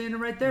he was standing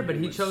right there, but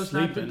he was chose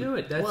not to sleeping. do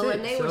it. That's Well, it.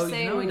 and they So, were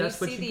saying when you that's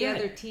what see the get.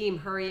 other team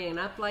hurrying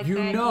up like You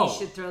that, know, you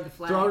should throw the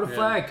flag. Throw the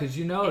flag because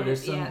you know And,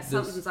 there's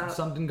something's up.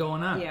 something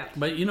going on. Yeah.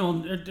 But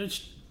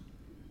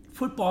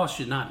football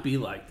should not be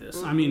like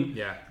this. I mean,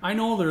 Yeah. I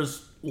know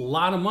there's a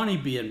lot of money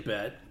being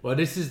bet Well,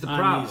 this is the on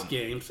problem. these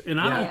games, and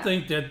I Yeah. don't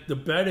think that the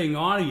betting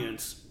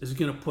audience is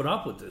going to put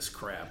up with this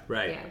crap.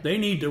 Right. Yeah. They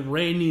need to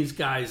rein these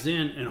guys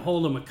in and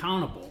hold them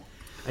accountable.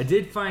 I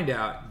did find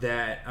out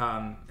that,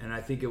 and I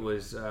think it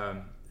was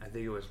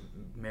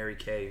Mary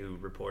Kay who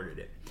reported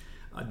it,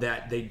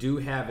 that they do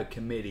have a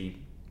committee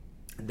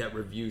that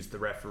reviews the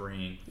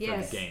refereeing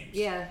Yes. for the games.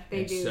 Yeah, they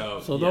And do. So,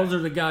 So those are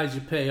the guys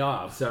you pay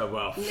off.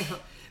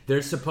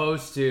 they're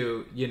supposed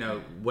to,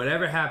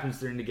 whatever happens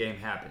during the game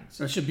happens.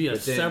 There should be a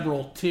But then-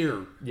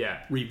 several-tier Yeah.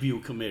 review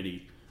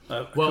committee.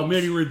 A Well,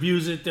 committee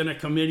reviews it, then a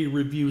committee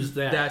reviews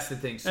that. That's the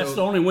thing. That's So-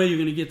 the only way you're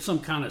going to get some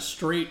kind of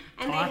straight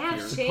And they talk have here.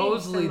 changed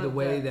Supposedly some the of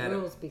way the that-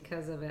 rules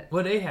because of it.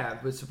 Well, they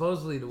have, but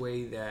supposedly the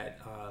way that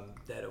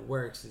that it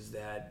works is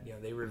that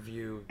they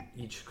review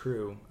each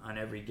crew on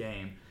every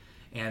game,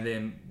 and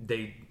then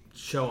they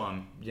show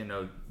them,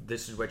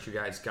 this is what you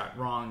guys got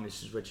wrong,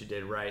 this is what you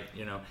did right,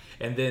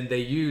 and then they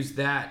use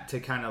that to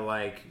kind of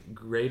like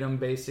grade them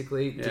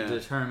basically to Yeah.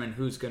 determine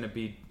who's going to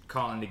be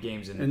calling the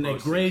games in And the the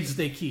postseason. grades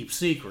they keep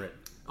secret.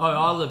 Oh,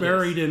 all of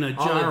Buried this. in a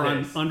All of jar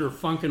this. under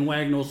Funkin'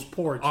 Wagnall's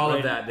porch. all right?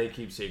 of that they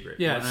keep secret.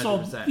 Yeah,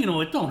 100%.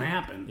 so, it don't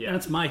happen. Yeah.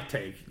 That's my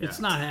take. It's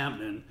Yeah. not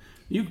happening.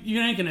 You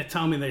ain't going to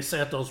tell me they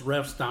sat those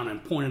refs down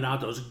and pointed out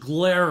those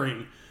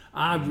glaring,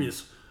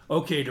 obvious,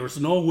 okay, there's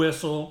no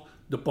whistle,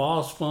 the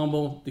ball's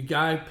fumbled, the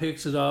guy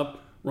picks it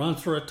up,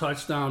 runs for a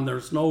touchdown,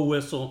 there's no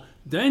whistle,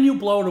 then you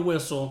blow the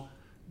whistle,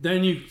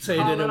 then you say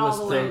Call that it it all was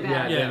the way the,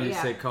 back. then you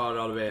Yeah. say call it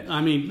all the way.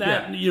 I mean,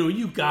 that, Yeah.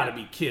 you got to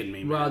be kidding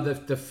me, man. Well,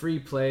 the free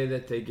play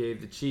that they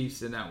gave the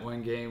Chiefs in that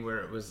one game where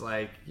it was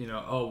like,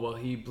 oh, well,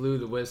 he blew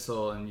the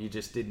whistle and you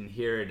just didn't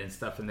hear it and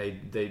stuff, and they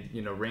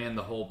ran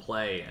the whole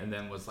play and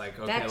then was like,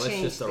 okay, That let's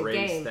changed just the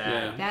erase game. that.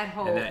 Yeah. That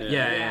whole And that,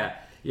 yeah.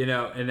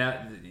 And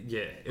that,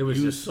 it was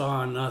you just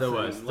saw nothing. there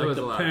was like a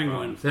the lot of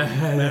penguin from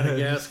problems.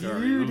 Madagascar.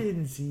 You know?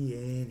 didn't see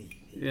any.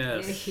 There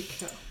Yes. you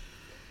go.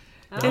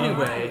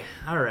 Anyway,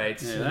 all right.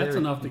 Yeah, so that's there-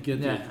 enough to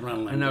get the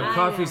adrenaline I know going.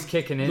 coffee's know.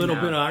 kicking in. A little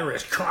now. bit of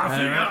Irish coffee.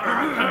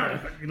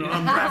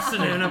 I'm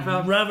resting and I'm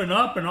revving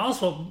up and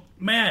also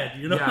mad,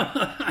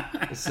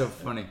 Yeah, it's so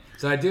funny.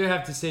 So I do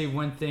have to say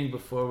one thing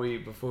before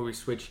we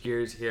switch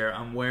gears here.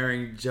 I'm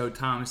wearing Joe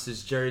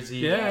Thomas's jersey.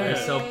 Yeah. We're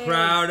so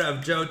proud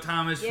of Joe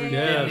Thomas for Yay.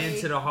 getting Yes.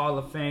 into the Hall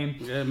of Fame.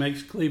 Yeah, it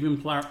makes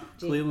Cleveland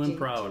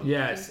proud.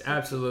 Yes,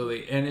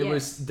 absolutely. And it Yes.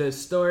 was the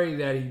story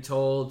that he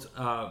told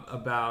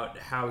about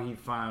how he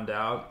found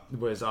out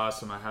was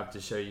awesome. I have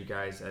to show you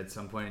guys at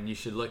some point, and you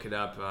should look it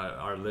up,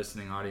 our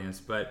listening audience.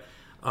 But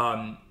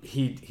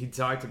he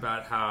talked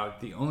about how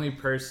the only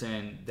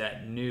person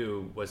that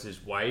knew was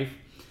his wife.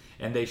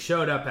 And they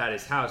showed up at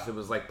his house. It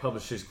was like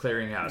Publishers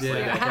Clearinghouse. Yeah.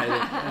 Like that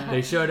kind of,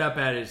 they showed up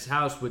at his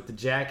house with the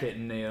jacket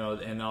and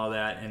and all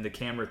that, and the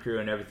camera crew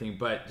and everything.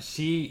 But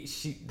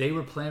they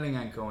were planning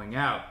on going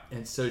out,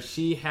 and so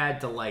she had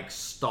to like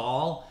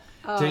stall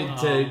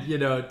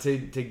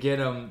to get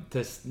them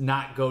to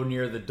not go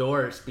near the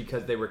doors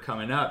because they were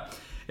coming up.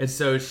 And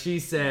so she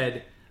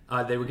said.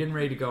 They were getting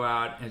ready to go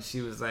out, and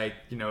she was like,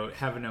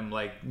 having him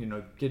like,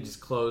 get his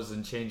clothes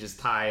and change his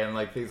tie and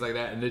like things like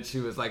that. And then she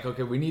was like,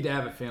 okay, we need to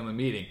have a family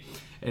meeting.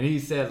 And he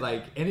said,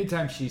 like,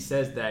 anytime she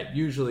says that,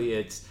 usually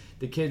it's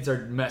the kids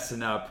are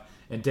messing up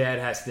and dad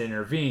has to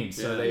intervene.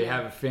 So Yeah. they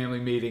have a family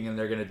meeting and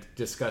they're going to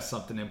discuss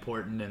something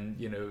important. And,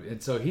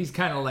 and so he's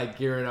kind of like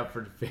gearing up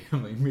for the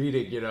family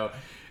meeting,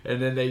 and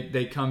then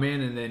they come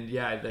in and then,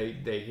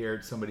 they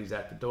hear somebody's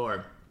at the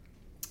door,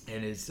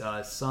 and his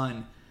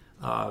son,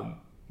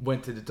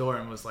 went to the door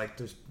and was like,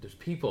 there's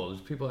people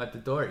at the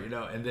door,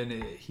 and then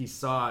he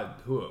saw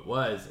who it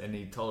was, and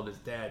he told his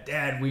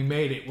dad, we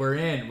made it, we're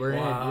in, Oh,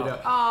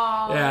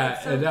 yeah,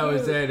 that's so and that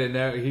was cute. it. And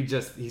now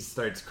he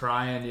starts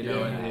crying, and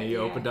then he Yeah.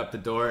 opened up the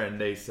door and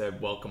they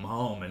said welcome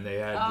home, and they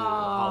had the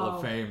Hall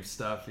of Fame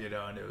stuff, and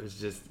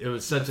it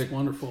was such a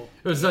Wonderful.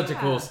 it was such a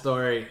cool Yeah.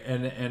 story.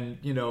 And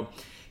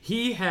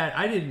he had,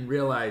 I didn't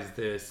realize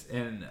this,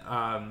 and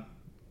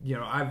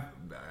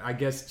I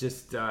guess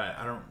just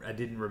I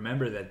didn't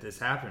remember that this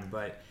happened,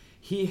 but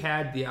he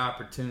had the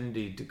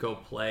opportunity to go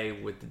play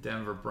with the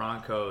Denver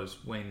Broncos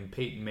when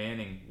Peyton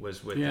Manning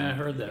was with him. Yeah, I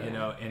heard that.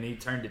 And he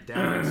turned it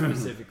down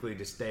specifically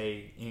to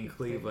stay in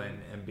Cleveland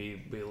and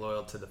be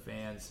loyal to the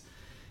fans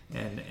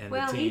and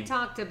Well, the team. he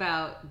talked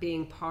about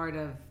being part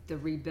of the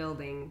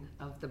rebuilding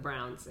of the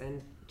Browns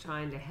and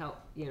trying to help,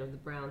 the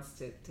Browns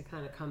to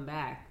kind of come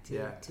back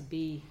to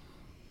be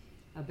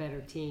a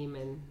better team.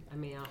 And I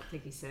mean, I don't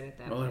think he said it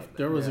that Well, way. if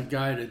there was a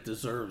guy that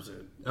deserves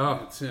it,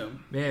 Oh. it's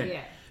him. Man,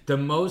 Yeah.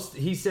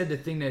 he said the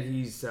thing that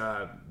he's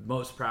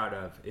most proud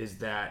of is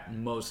that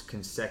most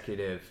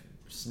consecutive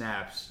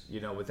snaps,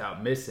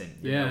 without missing.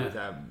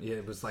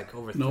 It was like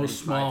over No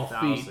small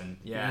 35,000.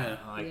 feat. Yeah.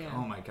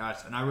 Oh my gosh.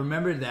 And I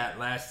remember that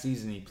last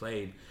season he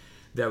played,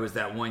 there was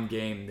that one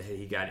game that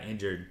he got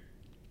injured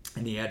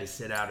and he had to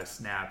sit out a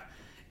snap.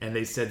 And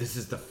they said this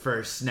is the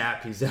first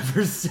snap he's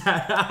ever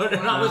sat out.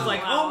 And I was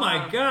like, oh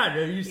my God,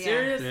 are you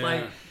serious? Yeah.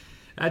 Like,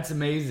 that's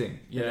amazing.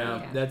 You know,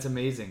 Yeah. that's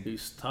amazing.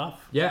 He's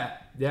tough. Yeah.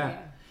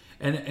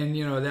 And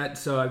that,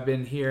 so I've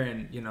been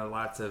hearing,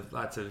 lots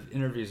of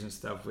interviews and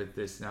stuff with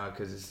this now,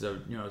 because it's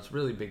it's a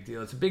really big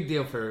deal. It's a big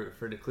deal for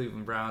the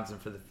Cleveland Browns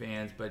and for the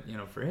fans, but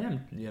for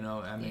him,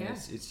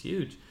 it's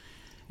huge.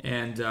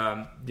 And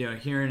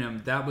hearing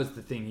him, that was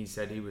the thing he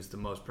said he was the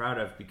most proud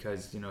of,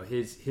 because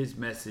his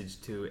message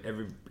to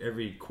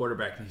every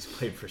quarterback, and he's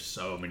played for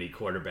so many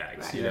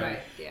quarterbacks.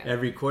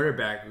 Every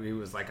quarterback, he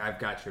was like, "I've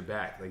got your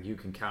back. Like, you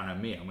can count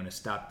on me. I'm going to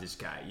stop this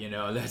guy.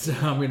 That's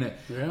I'm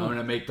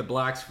gonna make the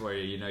blocks for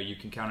you. You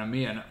can count on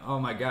me." And oh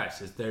my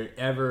gosh, is there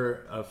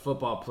ever a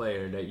football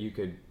player that you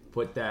could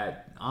put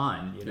that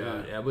on?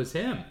 That was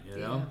him.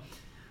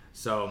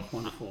 So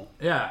Wonderful.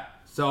 Yeah.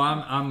 So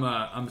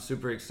I'm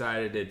super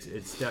excited.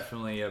 It's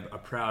definitely a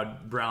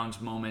proud Browns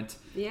moment.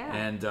 Yeah.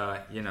 And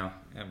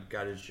I've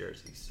got his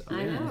jersey. So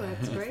I know,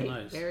 that's great.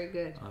 nice. Very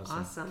good.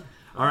 Awesome.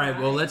 all right,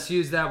 well, let's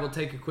use that. We'll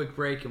take a quick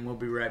break and we'll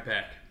be right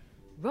back.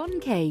 Ron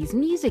Kay's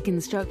music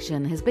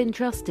instruction has been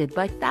trusted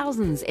by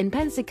thousands in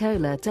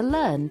Pensacola to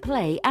learn,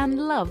 play, and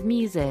love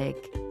music.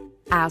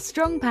 Our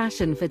strong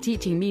passion for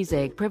teaching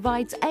music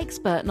provides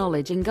expert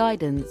knowledge and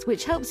guidance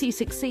which helps you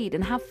succeed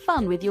and have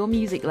fun with your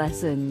music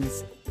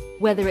lessons.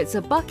 Whether it's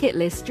a bucket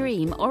list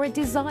dream or a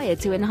desire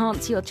to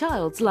enhance your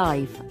child's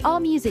life, our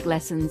music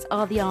lessons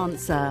are the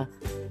answer.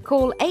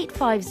 Call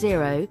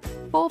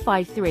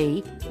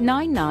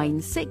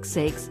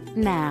 850-453-9966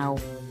 now.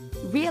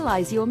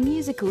 Realize your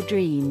musical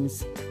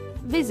dreams.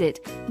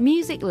 Visit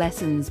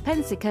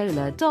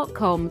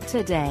musiclessonspensacola.com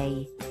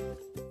today.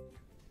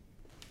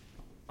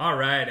 All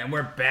right, and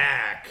we're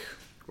back.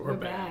 We're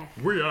back.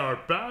 We are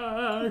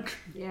back.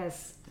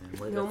 Yes. And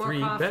we're No the more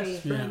three coffee.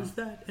 best friends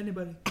that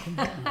anybody can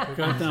have.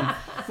 Got them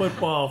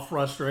football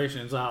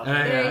frustrations out.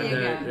 There you go.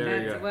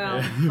 there you That's- go. Well,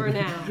 Yeah. for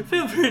now.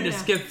 Feel free to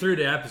skip through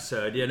the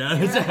episode,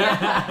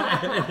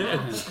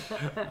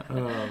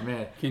 Oh,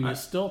 man. Can you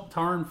still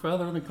tar and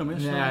feather the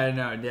commissioner? Yeah, I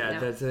know. Yeah, No.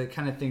 that's the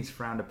kind of things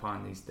frowned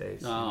upon these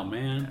days. Oh,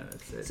 man. Yeah,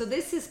 that's it. So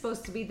this is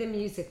supposed to be the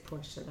music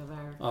portion of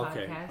our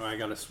Okay, podcast. I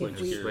got to switch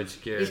If we- gears.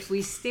 Switch gears. If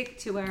we stick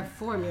to our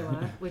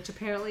formula, which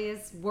apparently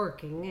is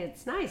working,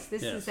 it's nice.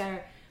 This Yes. is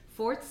our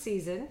 4th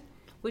season,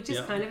 which is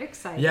Yep. kind of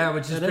exciting. Yeah,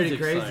 which is That pretty is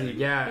crazy. exciting.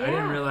 Yeah, I didn't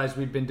Yeah. realize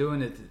we'd been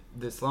doing it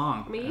this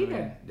long. Me I either.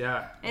 mean,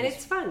 yeah. And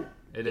it's fun.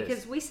 It is.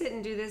 Because we sit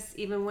and do this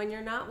even when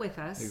you're not with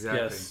us.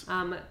 Exactly. Yes.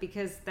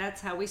 Because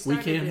that's how we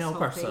started can't this help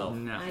whole ourselves.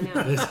 thing. No. I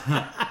know.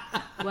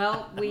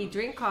 Well, we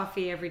drink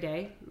coffee every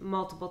day,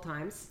 multiple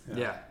times,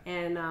 Yeah,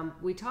 and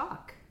we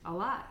talk a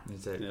lot.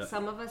 that's it. Yeah.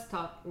 Some of us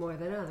talk more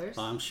than others.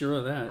 I'm sure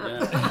of that,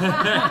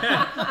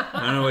 yeah. I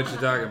don't know what you're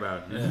talking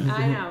about.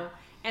 I know.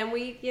 And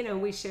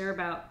we share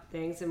about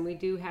things, and we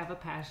do have a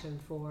passion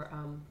for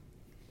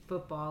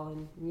football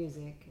and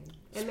music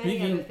and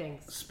many other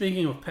things.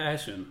 Speaking of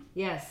passion,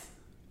 Yes.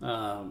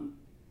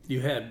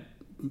 you had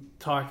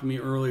talked to me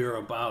earlier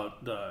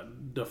about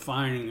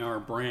defining our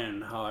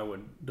brand, how I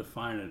would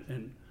define it.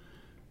 And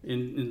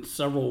in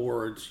several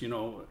words,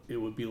 it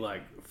would be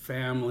like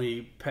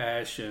family,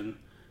 passion,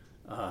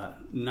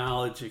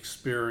 knowledge,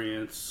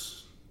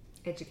 experience,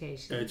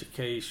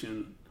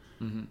 education,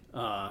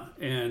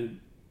 and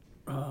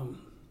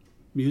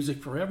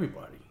music for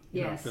everybody.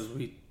 Yes. Because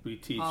we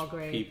teach All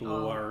grade, people all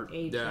who are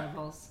age Yeah.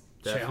 levels.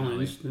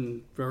 Definitely. challenged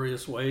in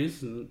various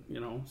ways, and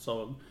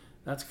so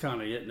that's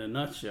kind of it in a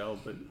nutshell.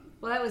 But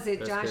Well, that was it.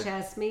 That's Josh good.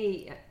 asked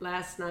me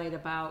last night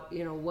about,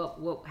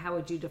 how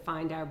would you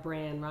define our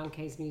brand, Ron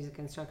Kay's Music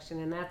Instruction,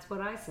 and that's what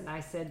I said. I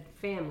said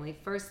family.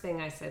 First thing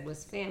I said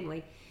was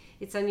family.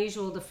 It's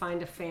unusual to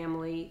find a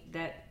family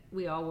that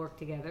we all work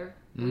together.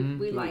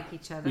 We like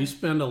each other. we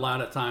spend a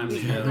lot of time We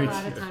spend together. a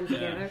lot of time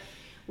together.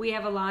 We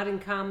have a lot in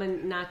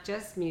common, not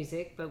just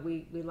music, but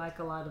we like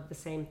a lot of the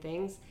same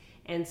things.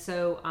 And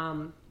so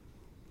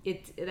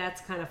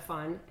that's kind of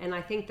fun. And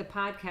I think the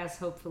podcast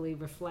hopefully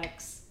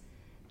reflects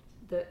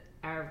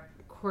our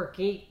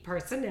quirky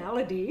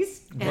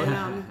personalities.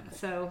 And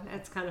so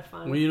that's kind of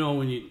fun. Well,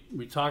 when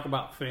we talk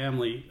about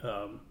family,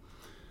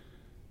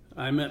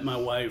 I met my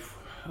wife.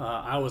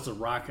 I was a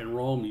rock and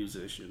roll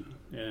musician,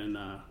 and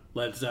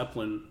Led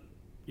Zeppelin,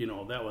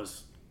 that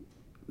was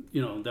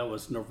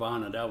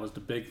Nirvana. That was the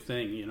big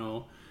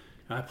thing.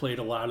 I played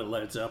a lot of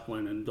Led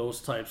Zeppelin and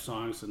those type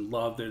songs, and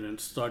loved it, and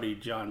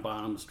studied John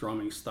Bonham's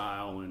drumming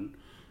style, and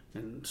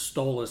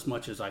stole as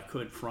much as I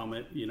could from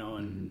it.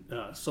 And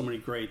so many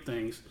great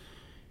things.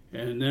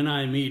 And then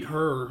I meet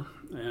her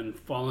and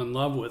fall in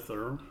love with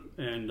her,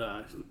 and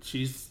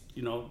she's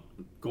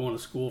going to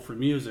school for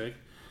music,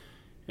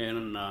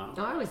 And Oh,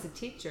 I was a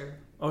teacher.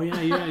 oh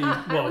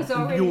yeah. Well, was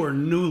already- you were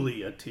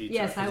newly a teacher.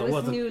 Yes, I 'cause it was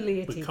wasn't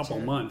newly a a couple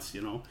teacher. months,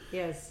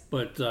 Yes.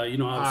 But I was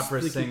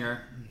Opera thinking,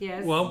 singer.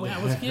 Yes. Well,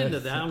 I was getting to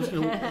that. I was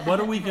going, what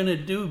are we going to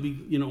do?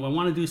 I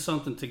want to do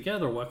something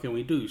together. What can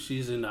we do?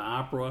 She's into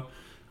opera.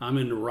 I'm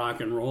into rock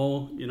and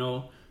roll.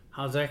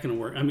 How's that going to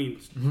work? I mean,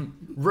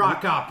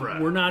 Rock opera.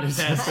 we're not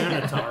Pat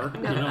Benatar.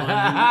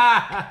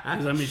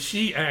 I mean,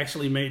 she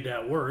actually made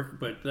that work,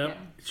 but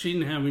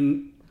she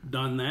hadn't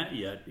done that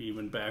yet,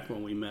 even back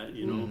when we met.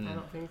 I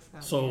don't think so.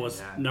 So it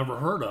was never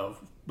heard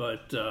of.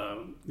 But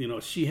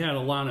she had a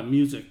lot of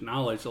music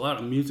knowledge, a lot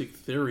of music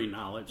theory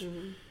knowledge,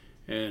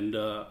 and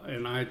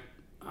I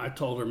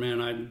told her, man,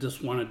 I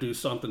just want to do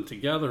something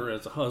together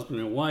as a husband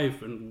and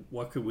wife, and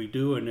what could we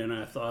do? And then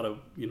I thought of,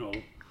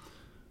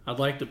 I'd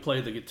like to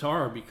play the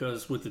guitar,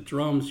 because with the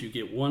drums you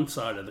get one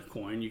side of the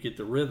coin, you get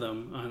the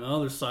rhythm, on the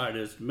other side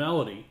is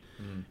melody.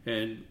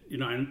 And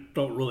I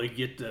don't really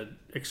get to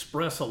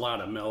express a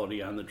lot of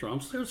melody on the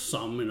drums. There's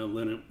some in a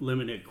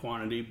limited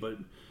quantity, but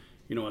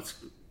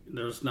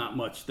there's not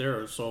much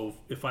there. So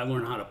if I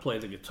learn how to play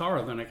the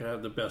guitar, then I can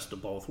have the best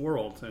of both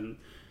worlds. And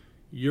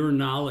your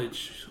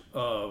knowledge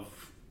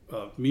of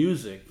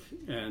music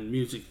and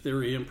music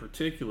theory in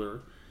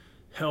particular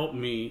helped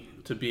me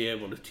to be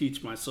able to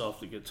teach myself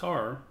the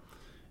guitar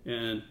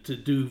and to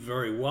do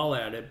very well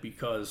at it,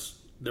 because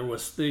there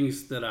was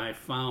things that I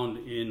found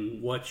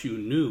in what you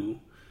knew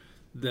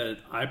that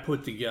I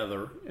put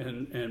together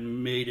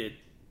and made it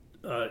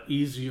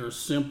easier,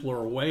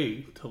 simpler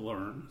way to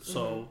learn.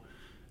 So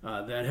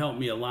that helped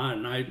me a lot,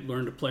 and I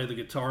learned to play the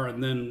guitar,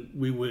 and then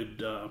we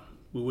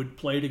would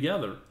play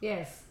together.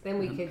 Yes. Then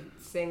we could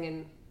sing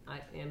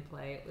and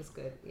play. It was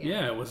good.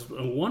 Yeah, it was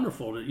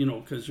wonderful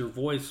to, because your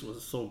voice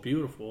was so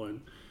beautiful,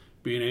 and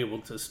being able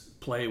to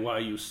play while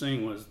you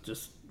sing was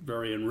just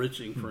very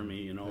enriching for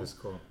me. That's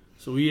cool.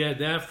 So we had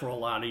that for a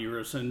lot of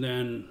years, and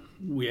then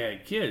we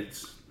had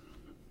kids.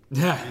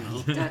 Yeah.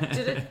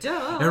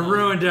 Da-da-da-da. It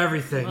ruined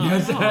everything.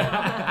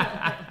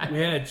 We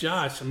had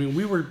Josh. I mean,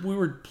 we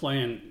were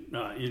playing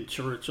in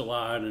church a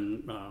lot,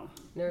 and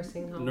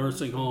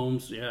Nursing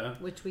homes. Yeah.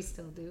 Which we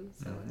still do.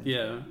 So.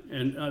 Yeah,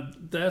 and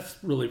that's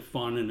really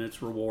fun, and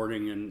it's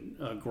rewarding, and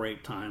a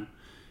great time.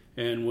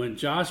 And when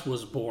Josh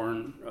was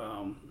born,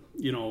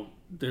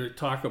 they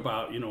talk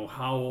about,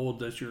 how old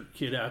does your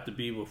kid have to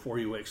be before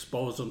you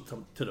expose them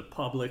to the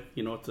public,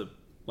 to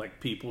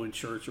like people in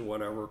church or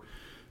whatever.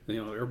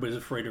 Everybody's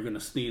afraid they're going to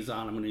sneeze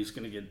on him and he's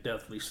going to get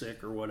deathly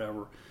sick or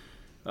whatever.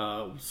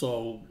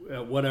 So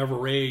at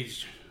whatever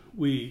age,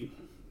 we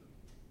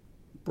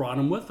brought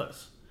him with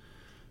us.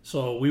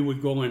 So we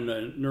would go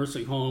into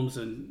nursing homes,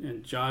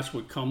 and Josh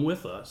would come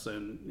with us,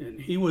 and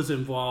he was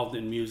involved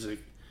in music.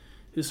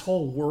 His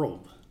whole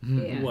world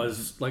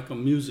was like a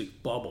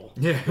music bubble.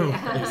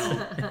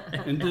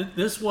 And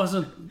this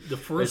wasn't the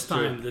first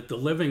time that the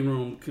living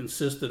room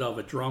consisted of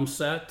a drum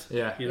set,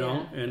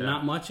 and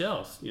not much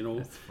else.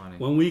 That's funny.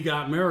 When we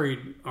got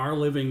married, our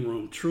living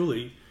room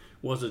truly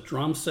was a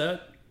drum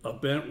set, a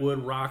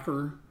bentwood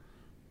rocker,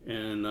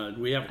 and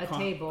we have a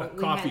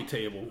coffee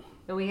table.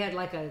 And we had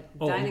like a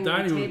dining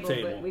room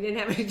table, but we didn't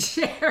have any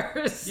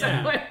chairs, so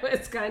it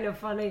was kind of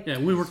funny. Yeah,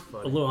 we were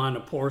a little on the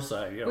poor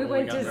side. We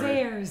went to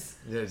Zayre's.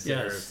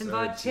 Yes. And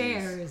bought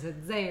chairs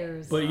at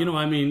Zayre's. But,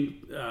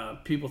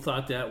 people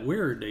thought that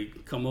weird.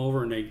 They'd come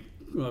over and they'd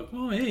go,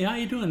 oh, hey, how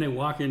you doing? They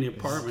walk in the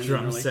apartment.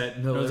 Drum set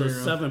in the living room. There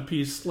was a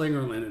 7-piece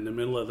Slingerland in the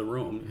middle of the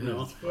room,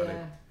 That's funny.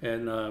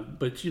 And,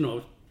 but,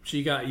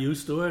 she got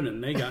used to it,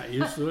 and they got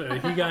used to it.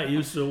 And he got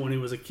used to it when he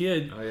was a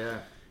kid. Oh, yeah.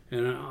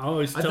 And I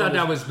always I thought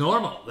that was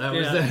normal. That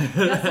was Doesn't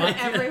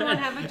everyone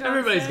have a drum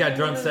everybody's set? got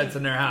drum sets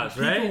in their house,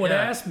 right? People would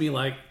ask me,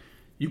 like,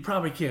 you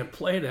probably can't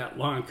play that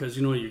long because,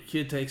 your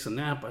kid takes a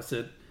nap. I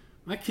said,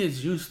 my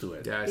kid's used to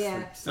it.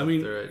 I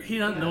mean, he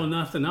doesn't know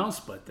nothing else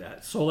but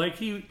that. So, like,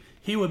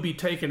 he would be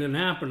taking a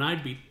nap, and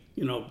I'd be,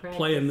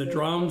 playing the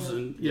drums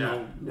and,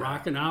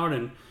 rocking out,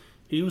 and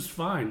he was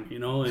fine,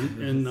 and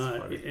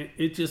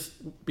it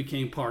just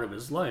became part of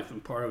his life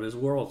and part of his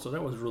world. So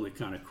that was really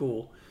kind of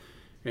cool.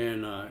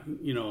 And,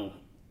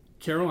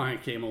 Caroline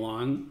came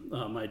along,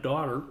 our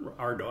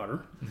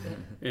daughter,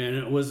 and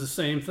it was the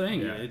same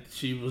thing. Yeah.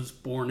 She was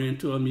born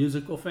into a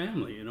musical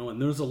family, and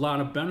there's a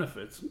lot of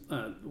benefits.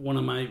 One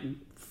of my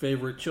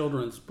favorite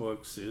children's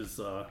books is...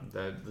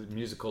 the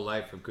Musical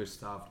Life of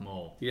Gustav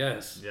Moll.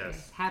 Yes.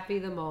 Happy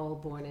the Mole,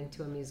 born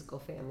into a musical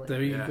family.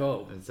 There you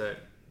go.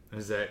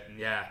 Is that,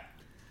 yeah.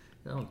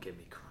 Don't get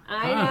me crying.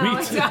 I know.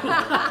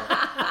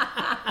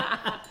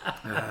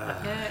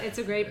 It's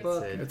a great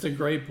book. It's a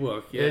great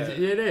book. Yeah,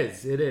 it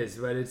is.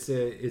 But it's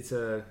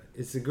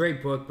a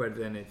great book. But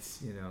then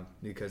it's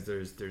because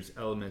there's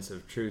elements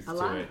of truth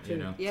to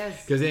it.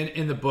 Yes. Because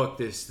in the book,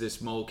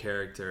 this mole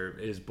character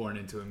is born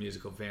into a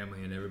musical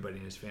family, and everybody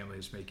in his family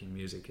is making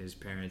music. His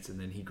parents, and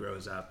then he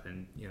grows up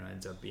and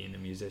ends up being a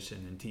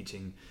musician and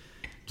teaching.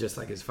 Just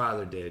like his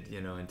father did,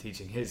 and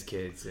teaching his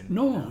kids. And,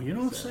 you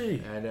don't say.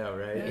 I know,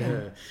 right?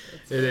 Yeah.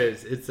 It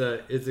is. It's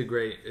a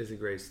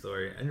great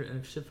story.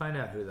 I should find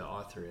out who the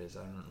author is.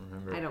 I don't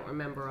remember. I don't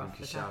remember off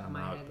the top of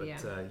my head.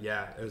 But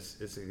yeah,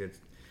 it's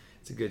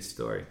a good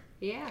story.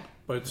 Yeah.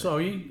 But so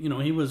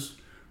he was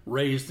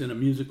raised in a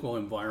musical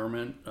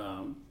environment.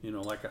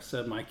 Like I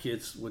said, my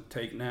kids would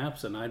take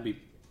naps and I'd be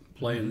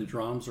playing the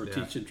drums or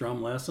teaching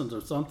drum lessons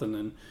or something,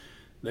 and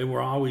they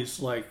were always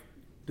like,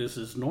 this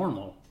is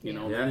normal. They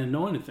didn't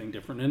know anything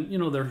different,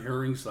 and their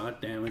hearing's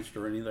not damaged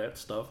or any of that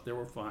stuff. They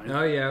were fine.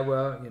 Oh yeah,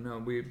 well,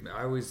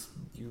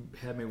 you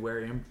had me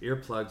wear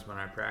earplugs when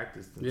I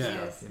practiced and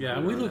stuff.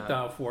 We looked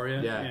out for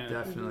you. Yeah,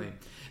 definitely.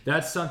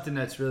 That's something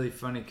that's really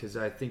funny because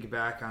I think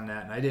back on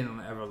that, and I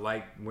didn't ever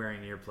like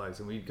wearing earplugs.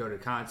 And we'd go to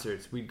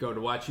concerts, we'd go to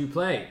watch you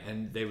play,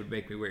 and they would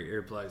make me wear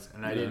earplugs,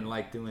 and I didn't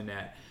like doing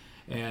that.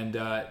 And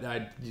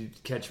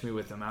you'd catch me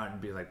with them out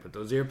and be like, put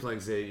those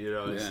earplugs in,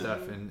 and stuff.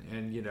 And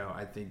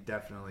I think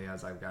definitely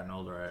as I've gotten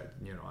older,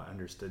 I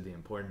understood the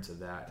importance of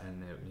that,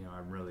 and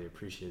I'm really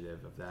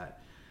appreciative of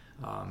that.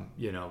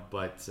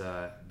 But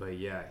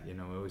yeah,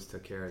 we always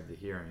took care of the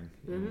hearing.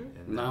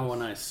 And now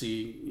when I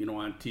see,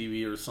 on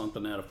TV or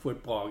something at a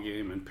football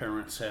game and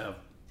parents have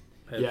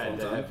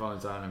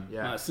headphones on them.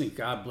 Yeah, I think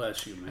God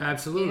bless you, man.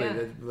 Absolutely,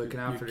 they're looking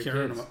out for the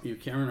kids. You're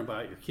caring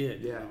about your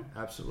kid. Yeah,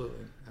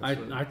 absolutely.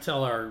 I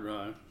tell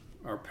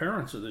our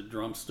parents of the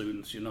drum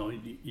students,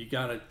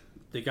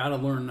 they gotta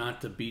learn not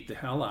to beat the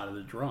hell out of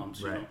the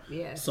drums. Right.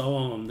 Yeah. Some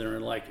of them,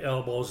 they're like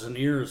elbows and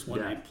ears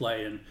when they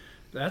play, and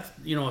that's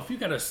if you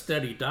got a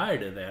steady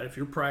diet of that, if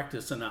you're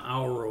practicing an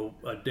hour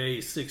a day,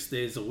 6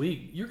 days a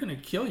week, you're gonna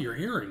kill your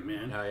hearing,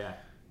 man. Oh yeah.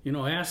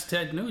 Ask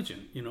Ted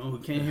Nugent, who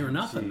can't hear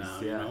nothing now.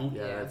 Yeah,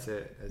 that's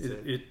it.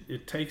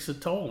 It takes a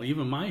toll.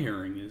 Even my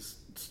hearing is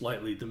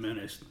slightly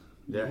diminished.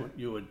 Yeah.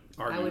 You would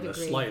argue the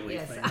agree. slightly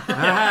Yes. thing.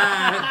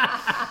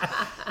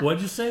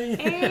 What'd you say?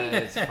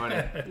 It's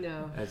funny.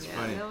 No. That's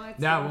funny. No,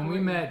 now, when we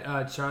met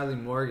Charlie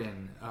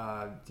Morgan,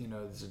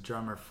 there's a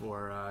drummer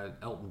for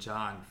Elton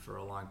John for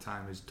a long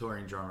time. He was a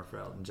touring drummer for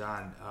Elton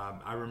John.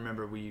 I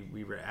remember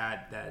we were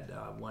at that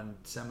one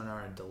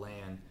seminar in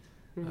DeLand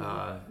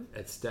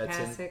at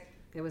Stetson. Pasek.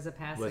 It was a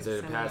Pasek. Was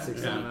it a Pasek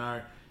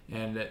seminar?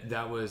 And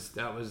that was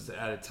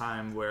at a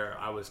time where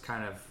I was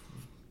kind of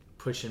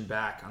pushing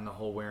back on the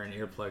whole wearing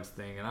earplugs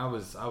thing, and I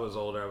was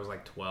older. I was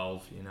like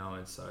 12,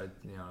 and so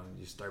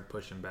you start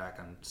pushing back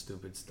on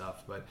stupid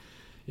stuff. But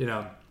and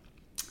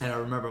I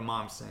remember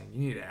Mom saying, you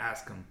need to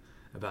ask him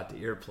about the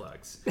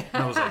earplugs.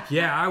 And I was like,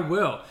 yeah, I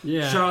will.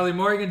 Yeah. Charlie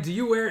Morgan, do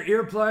you wear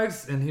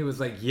earplugs? And he was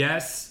like,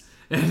 yes.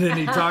 And then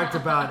he talked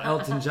about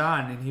Elton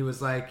John, and he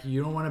was like,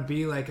 you don't want to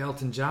be like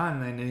Elton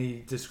John. And then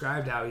he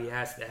described how he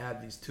has to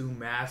have these two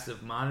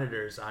massive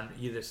monitors on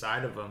either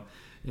side of him.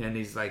 And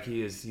he's like,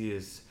 he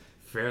is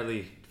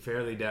fairly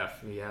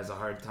deaf. He has a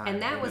hard time.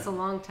 And that was a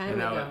long time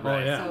ago.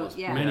 It was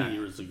many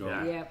years ago.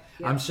 Yeah. Yep.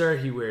 I'm sure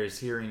he wears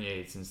hearing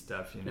aids and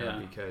stuff,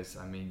 because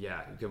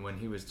when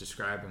he was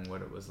describing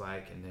what it was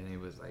like, and then he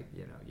was like,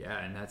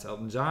 and that's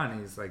Elton John.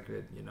 He's like,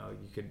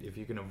 if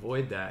you can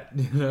avoid that,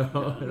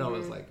 and I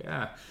was like,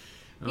 yeah.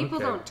 People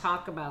don't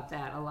talk about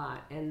that a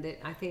lot, and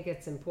I think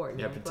it's important.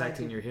 Yeah,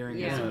 protecting your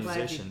hearing as a I'm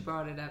musician.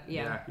 glad you brought it up.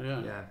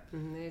 Yeah.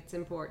 It's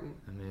important.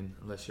 I mean,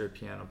 unless you're a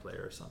piano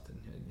player or something,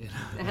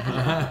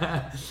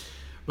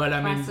 But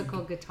I mean,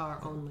 classical guitar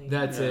only.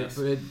 That's it.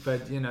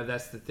 But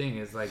that's the thing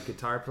is like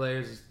guitar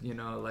players,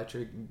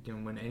 electric.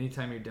 When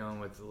anytime you're dealing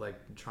with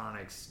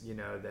electronics,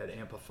 that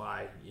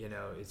amplify,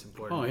 it's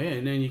important. Oh yeah,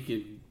 and then you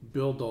can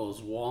build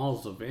those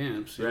walls of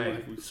amps. Right.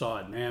 Like we saw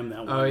at NAMM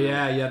that one. Oh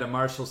yeah, the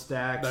Marshall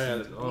stacks.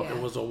 It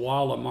was a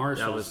wall of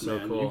Marshalls. That was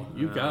so cool.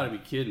 You got to be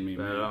kidding me,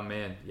 man. Oh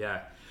man,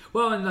 yeah.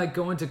 Well, and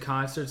going to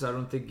concerts, I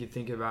don't think you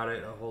think about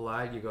it a whole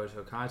lot. You go to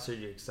a concert,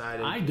 you're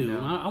excited. I do.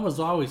 I was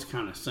always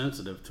kind of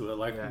sensitive to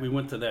it. We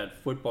went to that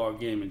football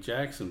game in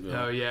Jacksonville.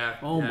 Oh yeah.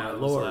 Oh my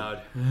Lord.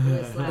 Loud.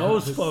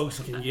 Those folks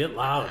can get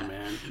loud,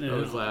 man. It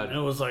was loud. It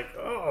was like,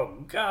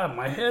 oh God,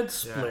 my head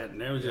split,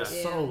 and it was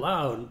just so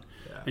loud.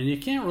 Yeah. And you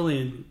can't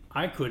really.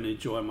 I couldn't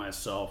enjoy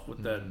myself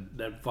with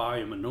that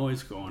volume of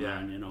noise going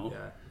on.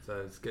 Yeah. So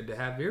it's good to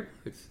have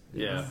earplugs.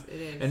 Yeah, it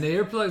is. And the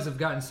earplugs have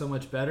gotten so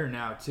much better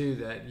now too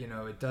that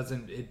it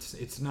doesn't.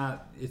 It's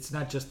not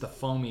just the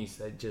foamies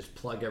that just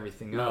plug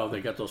everything up. No, they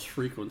got those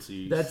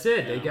frequencies. That's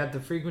it. They got the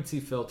frequency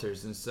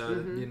filters, and so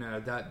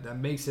that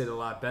makes it a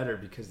lot better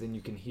because then you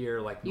can hear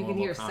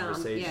normal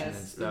conversation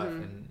and stuff,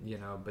 and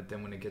But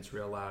then when it gets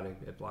real loud,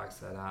 it blocks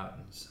that out,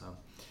 and so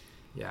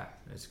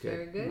it's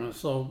good. Very good.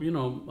 So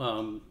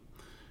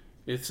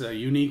it's a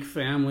unique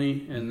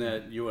family in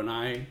that you and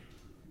I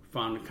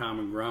found a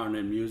common ground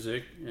in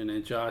music, and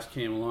then Josh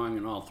came along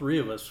and all three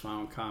of us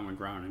found common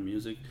ground in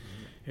music.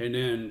 And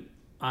then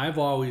I've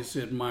always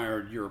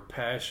admired your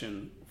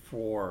passion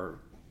for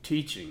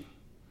teaching.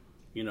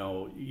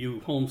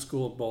 You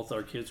homeschooled both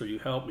our kids, or you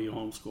helped me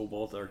homeschool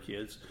both our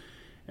kids,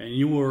 and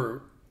you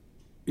were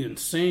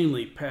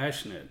insanely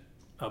passionate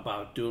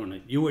about doing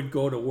it. You would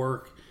go to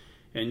work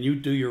and you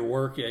do your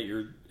work at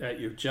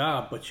your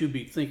job, but you'd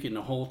be thinking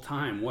the whole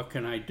time, what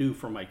can I do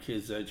for my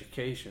kids'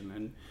 education?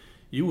 And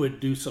you would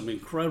do some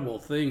incredible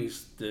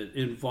things that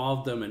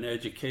involved them in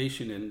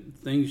education and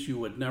things you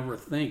would never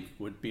think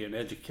would be an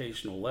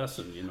educational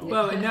lesson, you know.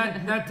 Well, and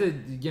not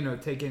to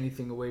take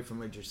anything away from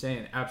what you're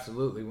saying.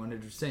 Absolutely,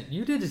 100%.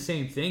 You did the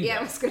same thing. Yeah, though.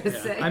 I was gonna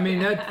say. I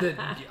mean,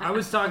 I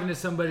was talking to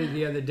somebody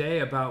the other day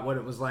about what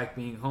it was like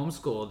being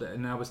homeschooled,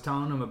 and I was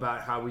telling them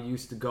about how we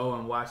used to go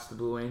and watch the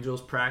Blue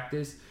Angels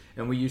practice.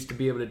 And we used to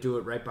be able to do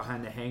it right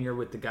behind the hangar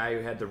with the guy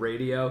who had the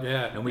radio.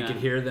 Yeah, and we could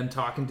hear them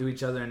talking to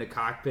each other in the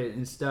cockpit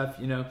and stuff,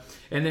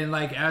 And then,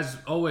 like, as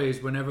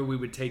always, whenever we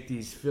would take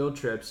these field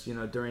trips,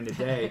 during the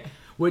day,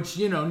 which,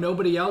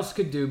 nobody else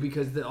could do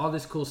because all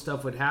this cool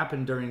stuff would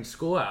happen during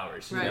school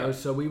hours, you know?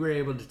 So we were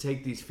able to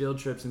take these field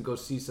trips and go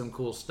see some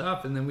cool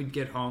stuff. And then we'd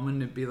get home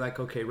and it'd be like,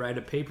 okay, write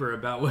a paper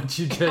about what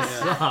you just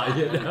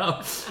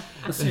saw,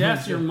 See,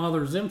 that's your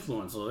mother's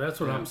influence. So that's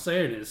what I'm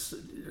saying is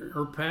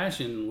her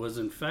passion was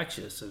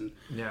infectious, and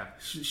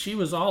she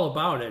was all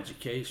about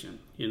education,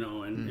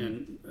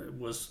 and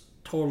was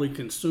totally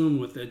consumed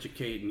with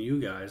educating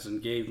you guys,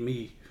 and gave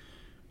me,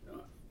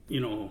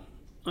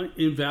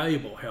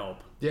 invaluable help.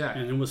 Yeah.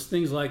 And it was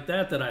things like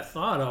that I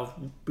thought of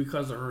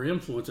because of her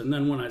influence. And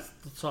then when I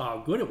saw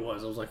how good it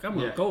was, I was like, I'm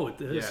going to go with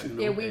this.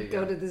 Yeah, we'd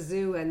go to the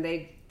zoo, and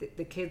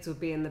the kids would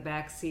be in the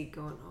back seat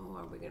going, "Oh,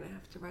 are we going to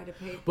have to write a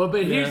paper?" But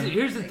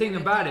here's the thing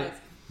about it.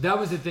 That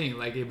was the thing.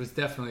 Like, it was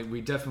we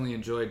definitely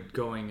enjoyed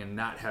going and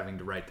not having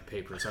to write the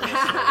papers. I will say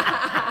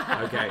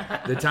that.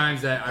 Okay. The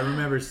times that I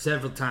remember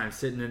several times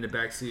sitting in the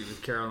back seat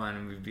with Caroline,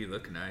 and we'd be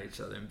looking at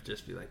each other and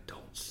just be like,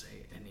 "Don't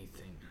say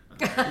anything.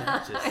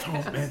 Just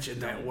don't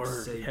mention that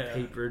word. Say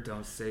paper.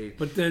 Don't say."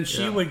 But then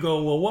she would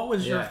go, "Well, what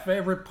was your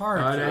favorite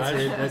part?" Oh,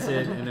 that's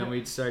it. And then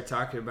we'd start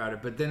talking about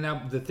it. But then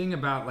the thing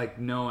about, like,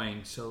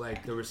 knowing, so,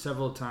 like, there were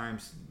several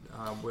times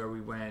where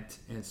we went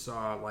and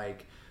saw,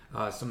 like,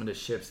 some of the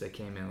ships that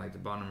came in, like the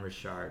Bonhomme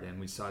Richard, and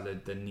we saw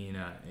the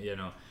Nina,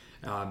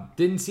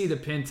 didn't see the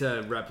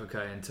Pinta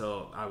replica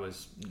until I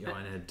was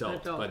an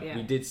adult, but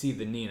we did see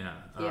the Nina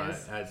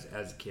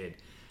as a kid.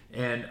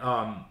 And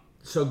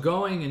so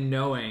going and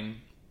knowing,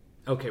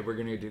 okay, we're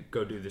going to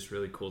go do this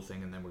really cool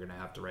thing, and then we're going to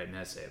have to write an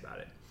essay about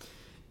it.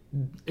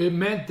 It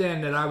meant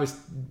then that I was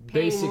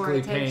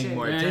basically paying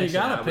more attention. Yeah, you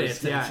gotta pay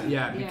attention.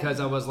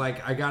 Because I was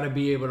like, I gotta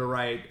be able to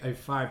write a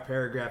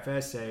 5-paragraph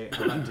essay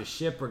about the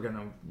ship we're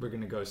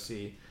gonna go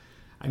see.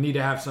 I need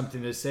to have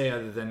something to say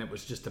other than it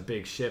was just a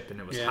big ship and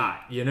it was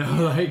hot,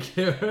 like.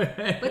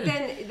 But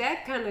then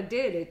that kind of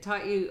it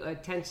taught you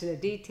attention to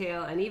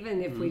detail, and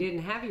even if we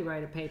didn't have you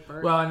write a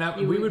paper, well,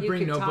 and we would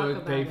bring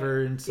notebook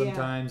paper and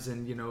sometimes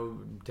and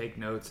take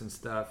notes and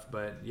stuff.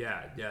 But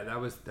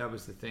that was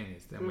the thing.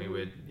 Is then we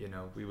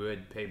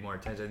would pay more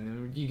attention,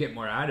 and you get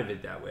more out of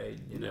it that way,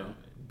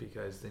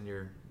 because then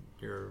you're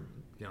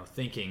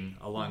thinking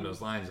along those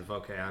lines of,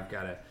 okay, I've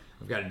got to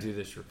do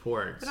this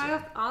report.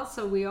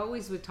 But we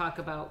always would talk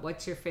about what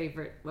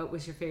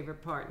was your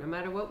favorite part. No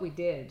matter what we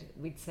did,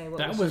 we'd say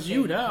that was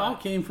you. That all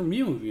came from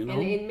you,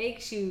 And it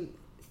makes you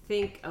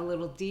think a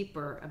little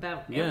deeper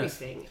about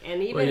everything.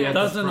 And even it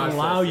doesn't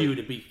allow you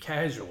to be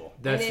casual.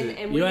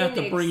 You have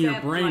to bring your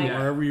brain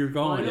wherever you're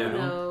going. I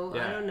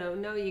don't know.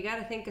 No, you got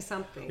to think of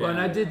something. Well, and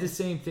I did the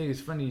same thing.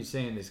 It's funny you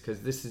saying this,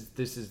 because this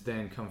is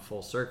then come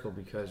full circle,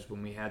 because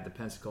when we had the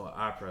Pensacola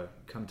Opera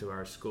come to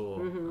our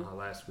school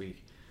last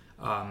week,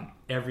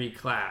 every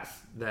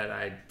class that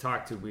I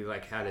talked to, we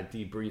had a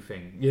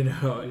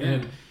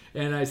debriefing,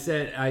 and I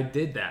said, I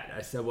did that.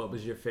 I said, what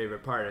was your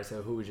favorite part? I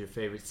said, who was your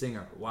favorite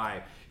singer?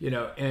 Why?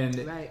 And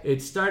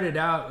it started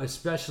out,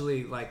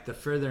 especially the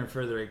further and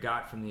further it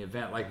got from the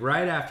event,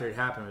 right after it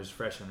happened, it was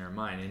fresh on their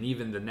mind. And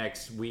even the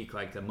next week,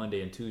 the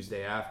Monday and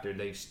Tuesday after,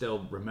 they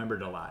still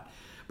remembered a lot.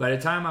 By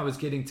the time I was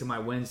getting to my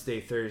Wednesday,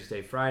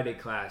 Thursday, Friday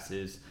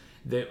classes,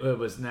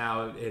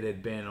 it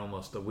had been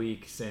almost a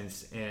week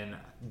since, and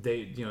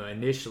they,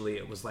 initially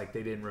it was like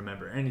they didn't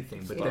remember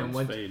anything, but then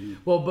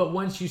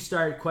once you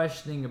start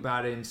questioning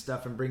about it and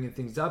stuff and bringing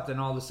things up, then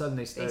all of a sudden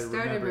they started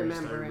remembering,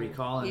 started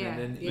recalling, and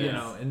then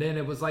and then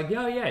it was like,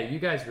 you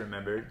guys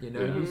remembered,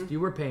 you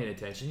were paying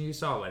attention, you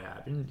saw what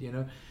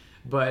happened,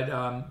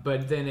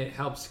 but then it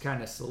helps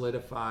kind of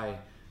solidify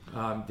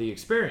the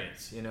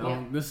experience,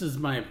 This is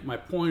my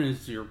point: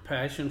 is your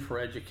passion for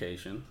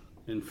education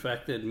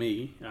infected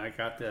me. I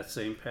got that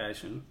same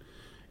passion,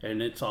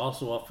 and it's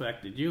also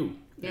affected you.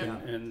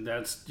 And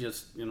that's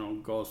just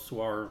goes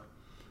to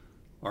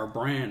our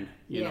brand.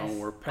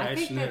 We're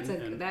passionate. I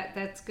think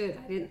that's good.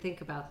 I didn't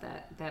think about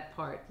that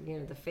part.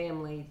 The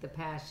family, the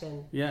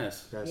passion.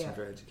 Yes, passion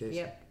for education.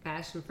 Yep,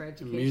 passion for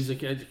education.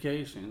 Music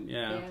education.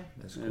 Yeah,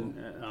 that's cool.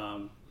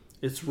 And,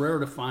 it's rare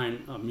to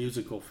find a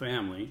musical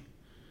family,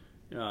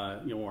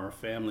 or a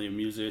family of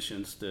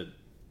musicians that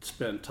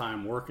spend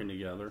time working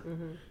together.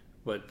 Mm-hmm.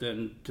 But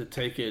then to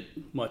take it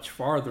much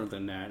farther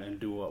than that and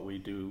do what we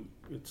do,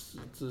 it's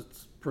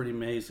pretty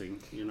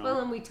amazing, Well,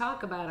 and we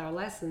talk about our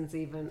lessons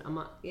even,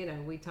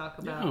 we talk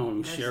about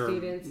our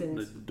students and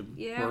with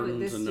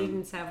the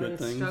students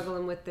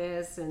struggling with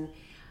this, and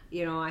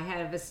I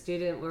have a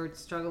student, we're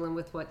struggling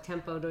with what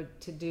tempo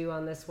to do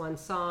on this one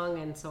song,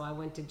 and so I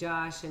went to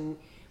Josh and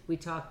we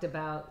talked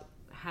about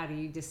how do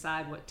you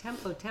decide what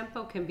tempo?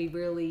 Tempo can be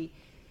really,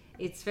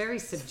 it's very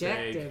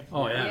subjective.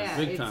 Oh, yeah,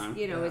 big it's, time.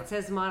 You know, it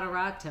says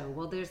moderato.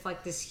 Well, there's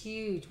like this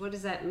huge, what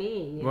does that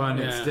mean? You Well, know? and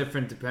it's Yeah.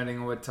 different depending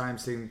on what time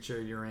signature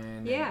you're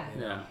in. Yeah.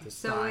 And, Yeah. the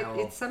So style.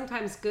 it's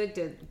sometimes good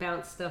to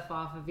bounce stuff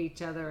off of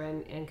each other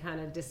and kind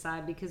of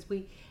decide, because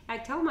I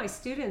tell my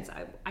students,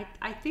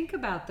 I think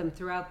about them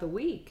throughout the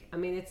week. I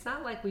mean, it's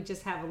not like we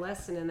just have a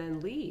lesson and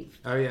then leave.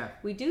 Oh, yeah.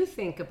 We do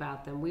think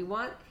about them. We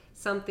want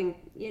something,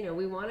 you know,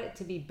 we want it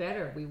to be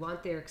better. We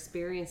want their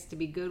experience to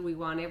be good. We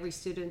want every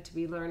student to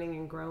be learning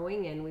and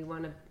growing, and we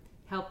want to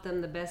help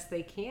them the best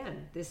they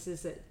can. This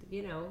is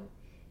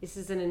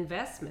an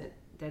investment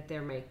that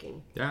they're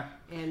making, Yeah.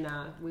 and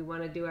we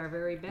want to do our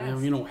very best.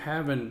 And, you know,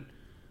 having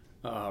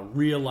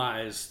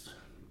realized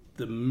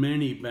the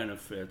many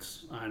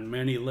benefits on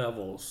many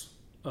levels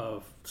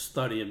of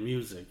studying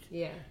music,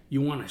 Yeah.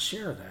 you want to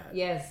share that.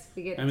 Yes.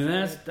 We get I mean,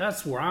 excited.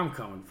 that's where I'm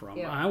coming from.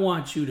 Yeah. I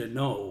want you to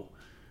know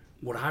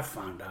what I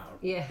found out.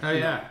 Yeah. Oh,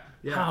 yeah.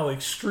 Yeah. How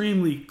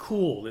extremely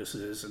cool this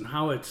is, and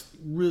how it's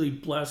really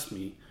blessed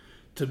me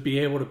to be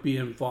able to be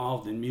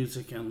involved in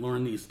music and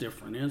learn these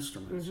different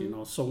instruments. You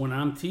know, so when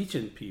I'm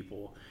teaching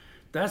people,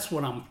 that's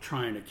what I'm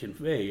trying to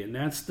convey, and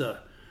that's the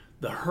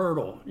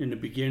hurdle in the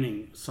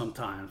beginning.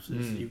 Sometimes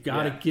is you've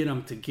got to yeah. get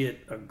them to get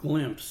a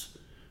glimpse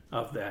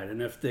of that,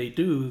 and if they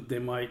do, they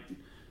might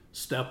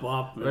step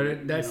up. And,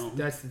 But that's you know,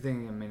 that's the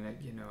thing. I mean,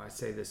 you know, I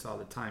say this all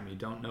the time. You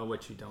don't know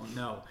what you don't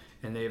know,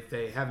 and if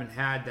they haven't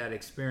had that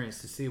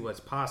experience to see what's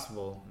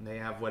possible, and they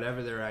have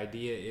whatever their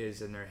idea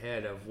is in their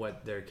head of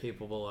what they're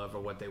capable of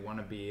or what they want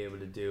to be able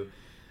to do.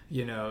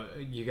 You know,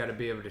 you got to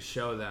be able to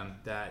show them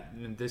that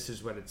this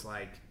is what it's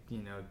like.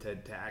 You know, to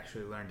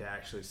actually learn, to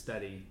actually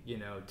study. You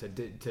know,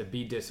 to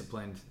be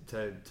disciplined,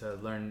 to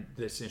learn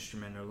this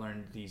instrument or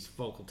learn these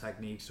vocal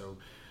techniques or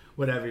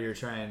whatever you're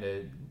trying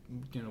to,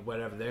 you know,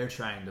 whatever they're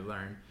trying to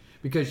learn,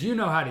 because you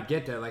know how to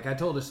get there. Like I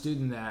told a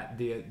student that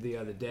the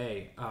other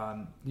day,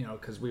 you know,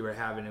 because we were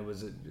having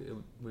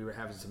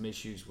some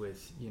issues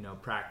with, you know,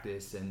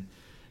 practice and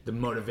the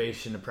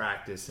motivation to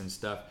practice and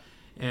stuff,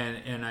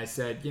 and I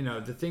said, you know,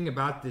 the thing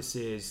about this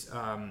is,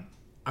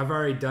 I've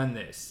already done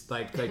this.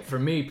 Like for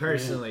me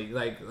personally,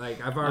 like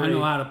I've already. I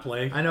know how to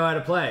play. I know how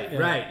to play, Yeah.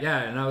 right?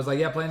 Yeah, and I was like,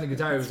 yeah, playing the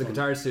guitar. He was a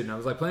guitar student. I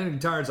was like, playing the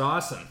guitar is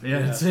awesome. Yeah,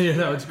 Yeah. It's, you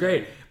know, it's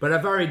great. But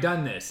I've already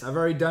done this. I've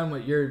already done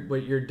what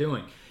you're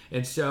doing.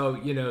 And so,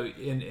 you know,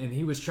 and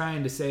he was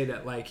trying to say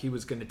that like he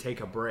was going to take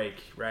a break,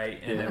 right?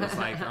 And it was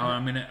like, oh,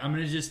 I'm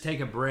gonna just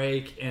take a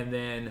break, and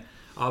then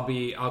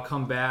I'll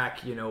come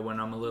back, you know, when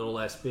I'm a little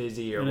less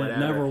busy or And it whatever.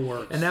 never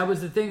works. And that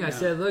was the thing. I Yeah.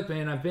 said, look,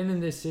 man, I've been in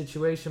this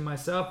situation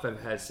myself.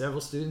 I've had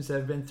several students that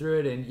have been through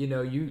it, and you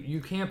know, you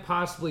can't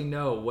possibly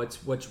know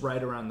what's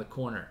right around the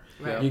corner.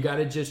 Right. You got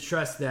to just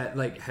trust that.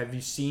 Like, have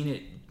you seen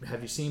it?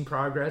 Have you seen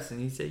progress?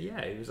 And he said,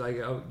 yeah. He was like,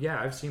 oh,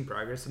 yeah, I've seen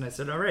progress. And I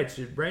said, all right,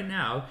 so right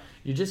now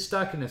you're just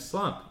stuck in a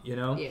slump, you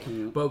know? Yeah.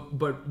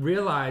 But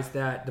realize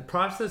that the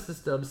process is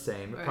still the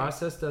same. The Right.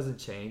 process doesn't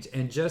change.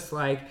 And just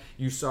like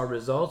you saw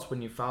results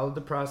when you followed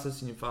the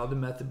process and you followed the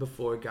method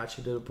before, it got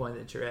you to the point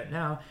that you're at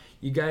now,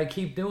 you got to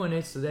keep doing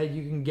it so that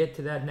you can get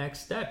to that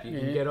next step. You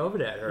can Yeah. get over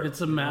that hurdle. It's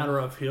a matter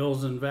of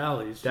hills and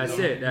valleys. That's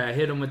you know? it.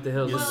 Hit them with the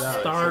hills You and valleys.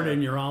 start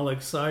and you're all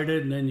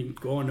excited, and then you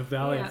go in the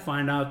valley Yeah. and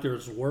find out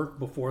there's work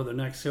before the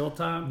next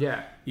hilltop.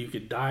 Yeah. You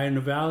could die in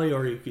the valley,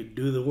 or you could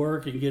do the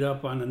work and get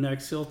up on the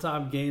next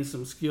hilltop, gain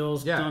some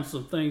skills, Yeah. done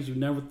some things you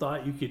never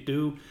thought you could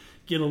do,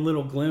 get a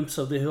little glimpse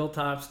of the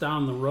hilltops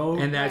down the road.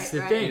 And that's Right, the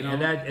right. thing, You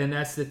know? and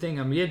that's the thing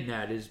I'm getting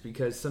at, is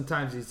because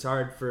sometimes it's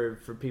hard for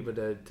people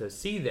to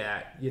see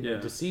that, you know, Yeah.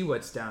 to see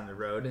what's down the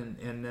road,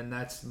 and then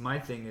that's my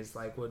thing is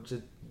like, well,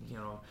 just, you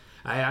know,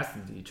 I asked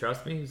him, do you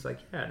trust me? He's like,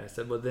 yeah, and I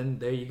said, well, then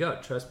there you go,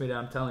 trust me that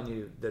I'm telling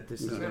you that this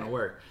is Right. going to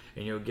work,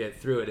 and you'll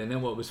get through it. And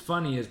then what was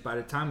funny is by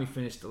the time we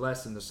finished the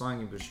lesson, the song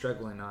he was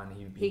struggling on,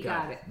 he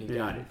got it. He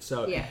got Yeah. it.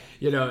 So Yeah.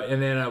 you know,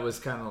 and then I was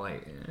kind of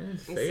like,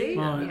 it's You fair. see?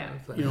 Well, Yeah.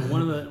 you know,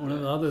 one of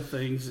the other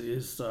things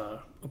is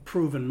a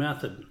proven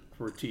method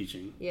for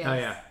teaching. Yes. Oh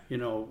yeah. You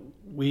know,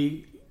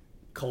 we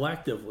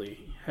collectively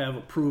have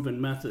a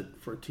proven method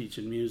for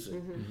teaching music.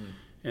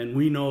 And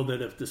we know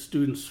that if the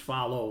students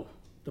follow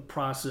the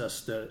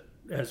process that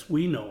as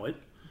we know it,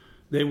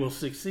 they will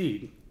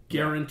succeed.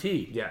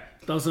 Guaranteed. Yeah.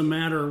 Doesn't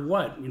matter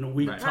what. You know,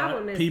 we Right.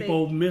 Problem taught is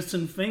people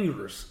missing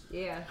fingers,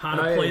 Yeah. how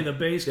to Oh, play yeah. the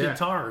bass Yeah.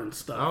 guitar and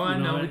stuff. Oh, I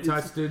you know. We it's-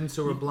 taught students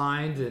who were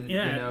blind, and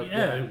yeah, you know,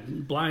 yeah,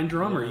 blind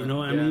drummer. You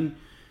know, I Yeah. mean,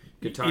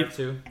 Guitar if,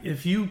 too.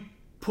 If you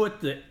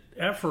put the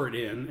effort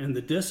in and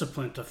the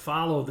discipline to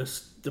follow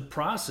the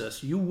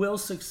process, you will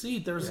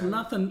succeed. There's Yeah.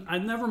 nothing.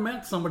 I've never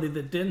met somebody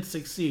that didn't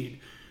succeed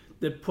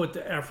that put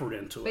the effort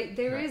into it. But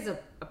there is a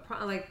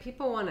like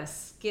people want to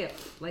skip,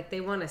 like they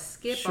want to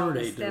skip Sure all the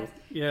they do. steps.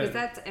 Yeah. 'Cause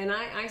that's, and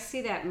I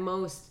see that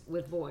most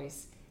with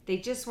voice. They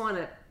just want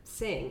to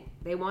sing.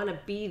 They want to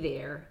be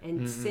there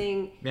and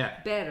sing Yeah.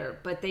 better,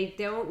 but they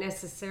don't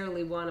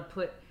necessarily want to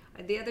put.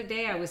 The other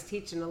day I was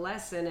teaching a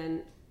lesson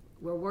and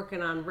we're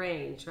working on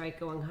range, right?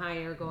 Going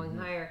higher, going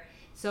higher.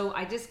 So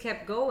I just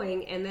kept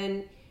going, and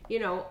then, you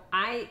know,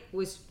 I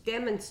was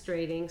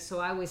demonstrating, so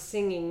I was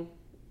singing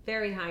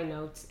very high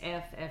notes,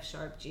 F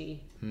sharp,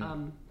 G.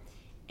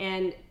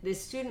 And the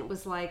student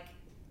was like,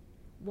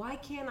 why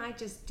can't I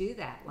just do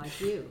that like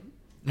you?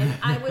 And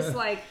I was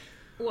like,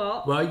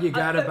 well, you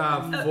got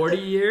about 40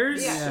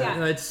 years. Yeah.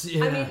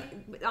 I mean,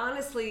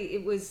 honestly,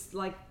 it was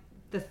like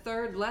the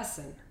third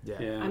lesson.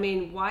 Yeah. I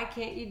mean, why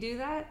can't you do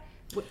that?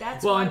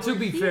 That's well, why and to we're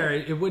be here. fair,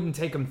 it wouldn't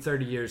take them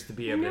 30 years to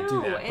be able to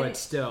do that. and But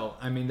still,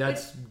 I mean,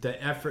 that's the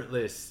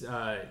effortless,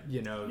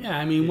 Yeah,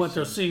 I mean, what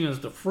they're seeing is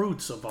the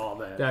fruits of all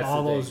that. That's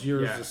all the thing, those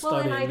years yeah. of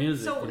studying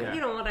music. So,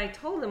 Yeah. what I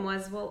told him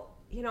was,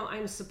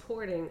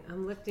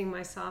 I'm lifting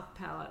my soft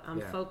palate,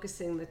 I'm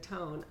focusing the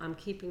tone, I'm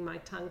keeping my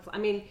tongue. I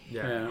mean,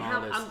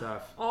 all this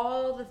stuff.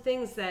 All the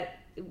things that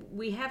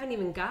we haven't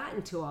even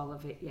gotten to all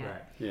of it yet.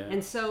 Right. Yeah.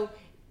 And so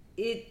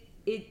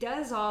it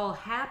does all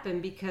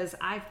happen because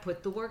I've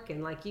put the work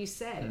in, like you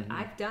said.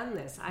 I've done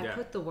this. I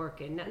put the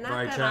work in. Not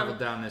I that traveled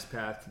down this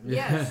path.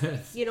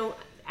 Yes.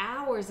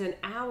 Hours and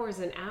hours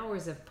and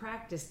hours of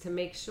practice to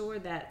make sure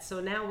that. So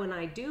now when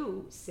I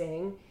do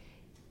sing,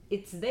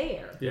 it's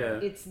there. Yeah.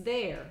 It's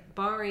there,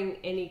 barring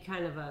any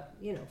kind of a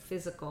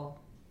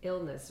physical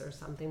illness or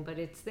something. But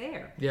it's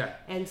there. Yeah.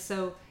 And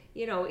so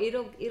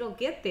it'll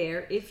get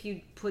there if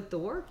you put the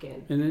work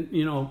in. And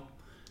then,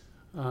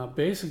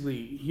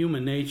 basically,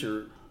 human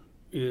nature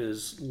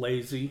is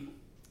lazy,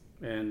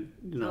 and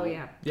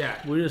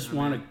we just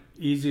want an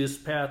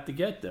easiest path to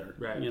get there.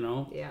 Right.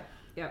 Yeah.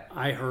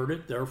 I heard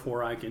it,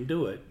 therefore I can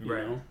do it. You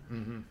know,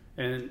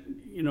 and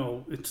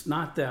it's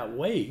not that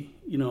way.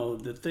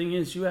 The thing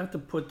is, you have to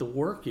put the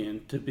work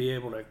in to be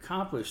able to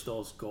accomplish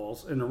those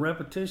goals, and the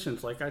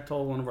repetitions. Like I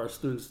told one of our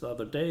students the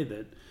other day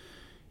that.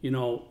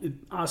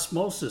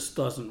 Osmosis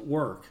doesn't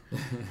work.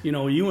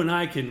 You and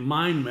I can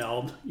mind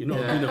meld, do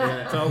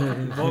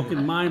the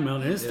Vulcan mind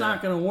meld, and it's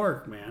not going to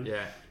work, man.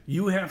 Yeah.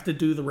 You have to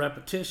do the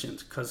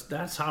repetitions because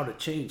that's how the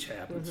change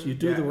happens. You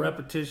do the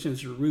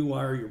repetitions, you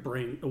rewire your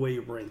brain, the way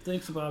your brain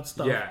thinks about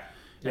stuff,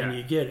 and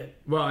you get it.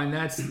 Well, and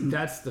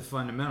that's the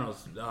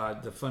fundamentals.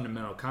 The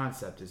fundamental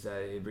concept is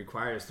that it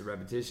requires the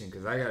repetition.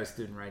 Because I got a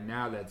student right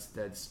now that's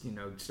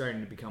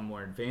starting to become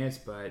more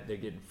advanced, but they're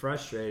getting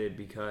frustrated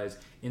because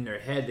in their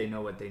head they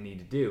know what they need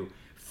to do.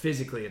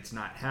 Physically, it's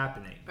not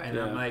happening, and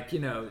I'm like,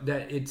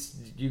 that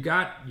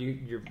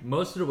you're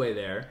most of the way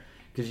there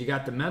because you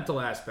got the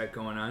mental aspect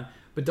going on.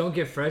 But don't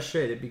get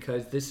frustrated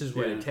because this is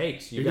what it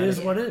takes. You got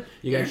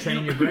to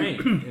train your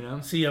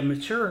brain. See, a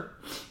mature,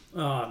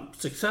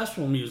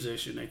 successful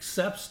musician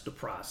accepts the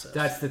process.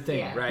 That's the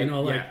thing, right?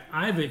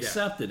 I've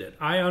accepted it.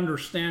 I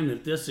understand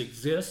that this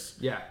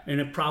exists. Yeah.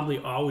 And it probably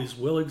always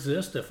will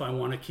exist if I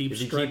want to keep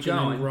stretching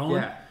and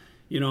growing. Yeah.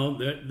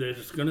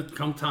 There's going to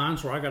come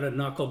times where I got to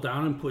knuckle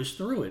down and push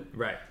through it.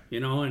 Right.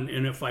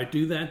 And if I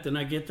do that, then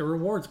I get the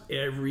rewards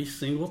every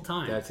single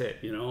time. That's it.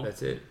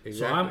 That's it. Exactly.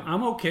 So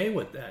I'm okay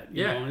with that.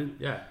 And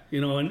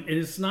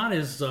it's not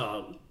as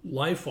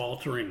life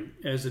altering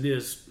as it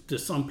is to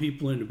some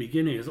people in the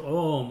beginning. It's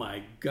oh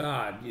my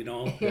God,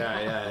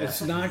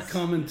 It's not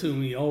coming to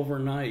me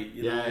overnight.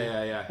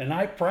 Yeah. And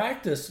I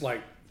practice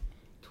like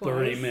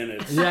 30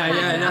 minutes.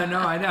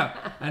 I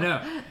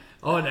know.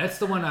 Oh, that's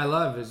the one I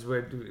love is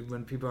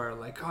when people are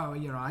like, oh,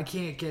 I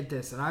can't get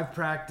this, and I've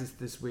practiced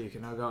this week,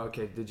 and I'll go,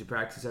 okay, did you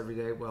practice every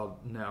day? Well,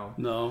 no.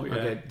 No, yeah.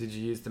 Okay, did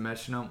you use the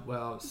metronome?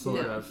 Well,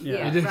 sort of.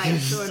 Yeah, right,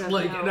 sort of.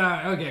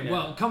 Okay,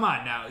 well, come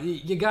on now.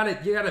 You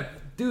gotta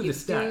do the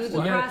steps. Do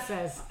the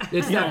process.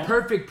 It's that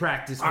perfect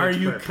practice. Are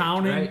you perfect,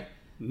 counting? Right?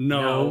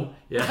 No.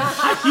 Yeah.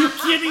 Are you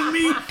kidding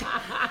me?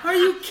 Are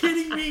you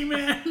kidding me,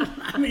 man?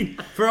 I mean,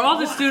 for all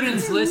the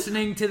students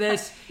listening to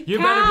this, you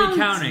better be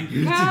counting.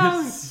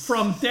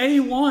 From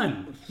day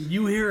one,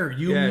 you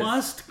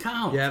must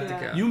count. You have to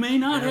count. You may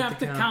not have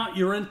to count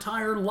your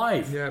entire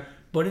life,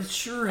 but it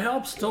sure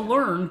helps to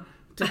learn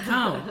to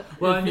count.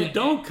 Well, if you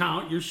don't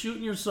count, you're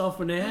shooting yourself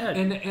in the head.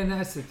 And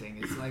that's the thing.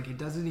 It's like it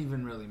doesn't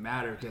even really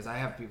matter because I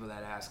have people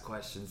that ask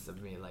questions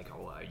of me like,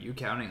 "Oh, are you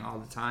counting all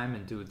the time?"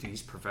 And do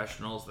these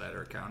professionals that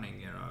are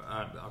counting,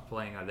 are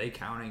playing? Are they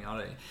counting?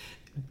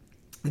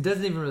 It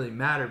doesn't even really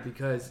matter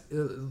because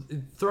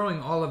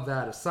throwing all of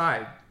that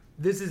aside,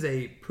 this is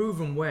a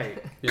proven way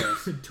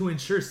to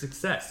ensure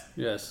success.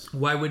 Yes.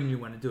 Why wouldn't you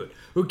want to do it?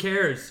 Who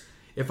cares?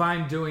 If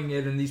I'm doing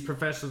it and these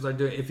professionals are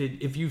doing it,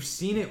 if you've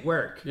seen it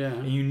work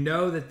and you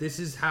know that this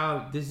is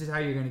how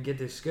you're going to get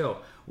this skill,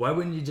 why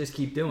wouldn't you just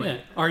keep doing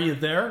it? Are you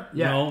there?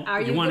 Yeah. No.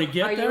 You want to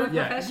get there?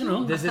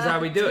 Professional? This is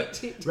how we do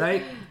it,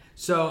 right?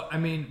 So I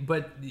mean,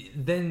 but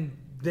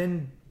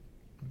then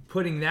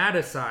putting that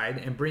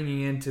aside and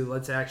bringing into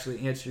let's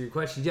actually answer your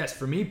question. Yes,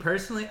 for me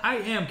personally, I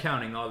am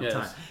counting all the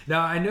time. Now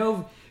I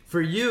know.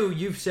 For you,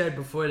 you've said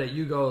before that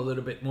you go a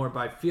little bit more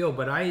by feel,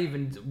 but I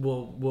even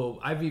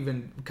I've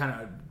even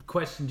kind of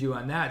questioned you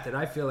on that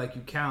I feel like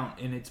you count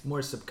and it's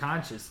more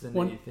subconscious than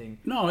anything.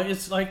 No,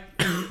 it's like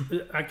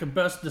I can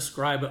best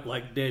describe it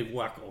like Dave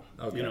Weckl.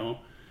 Okay.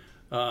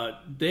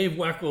 Dave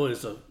Weckl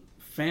is a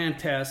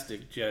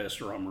fantastic jazz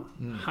drummer,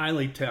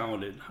 highly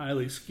talented,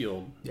 highly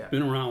skilled,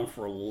 been around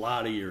for a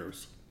lot of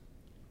years.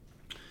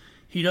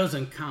 He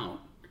doesn't count.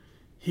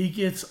 He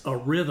gets a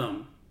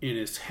rhythm in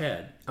his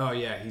head. Oh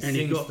yeah, he And sings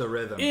he go, the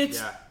rhythm. It's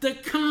yeah. the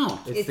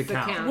count. It's the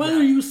count.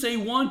 Whether you say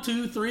 1,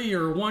 2, 3,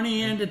 or 1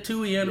 EN to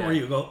 2 EN, Yeah. or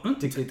you go,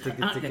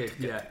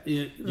 Yeah.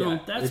 you know,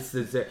 it's that's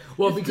the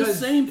well it's the because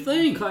same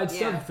thing. Clyde Yeah.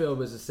 Stubblefield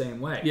was the same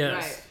way. Yes,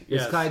 Right.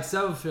 Because yes. Clyde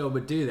Stubblefield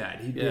would do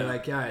that. He'd be Yeah.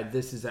 like, yeah,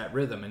 this is that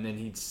rhythm. And then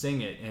he'd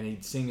sing it, and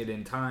he'd sing it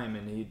in time,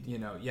 and he'd,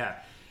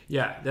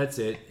 yeah, that's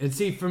it. And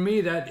see, for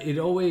me, that it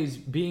always,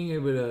 being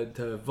able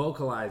to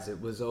vocalize it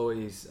was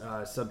always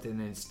something,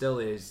 and still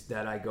is,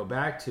 that I go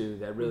back to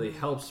that really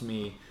helps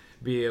me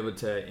be able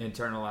to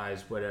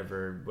internalize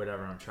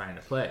whatever I'm trying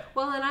to play.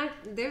 Well, and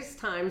there's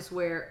times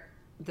where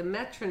the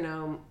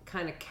metronome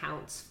kind of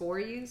counts for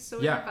you,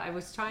 sort Yeah. of. I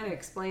was trying to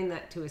explain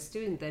that to a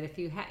student, that if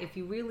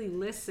you really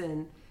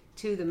listen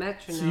to the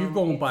metronome, So you're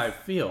going it's- by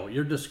feel.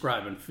 You're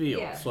describing feel.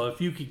 Yeah. So if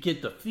you could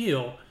get the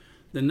feel,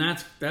 then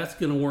that's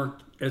going to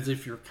work as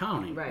if you're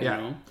counting. Right. You Yeah.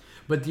 know?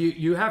 But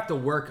you have to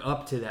work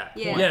up to that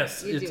point. Yeah.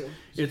 Yes, you it's do.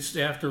 it's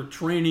after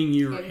training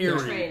your Yeah, hearing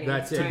training.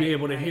 That's it. to Right, be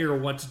able to right. hear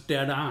what's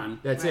dead on.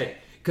 That's Right. it.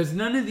 Because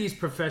none of these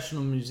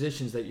professional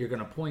musicians that you're going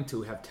to point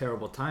to have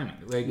terrible timing.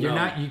 Like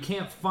No. you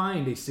can't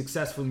find a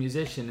successful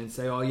musician and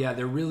say, oh yeah,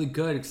 they're really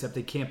good, except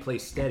they can't play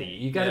steady.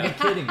 You got to be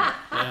kidding me.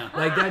 Yeah.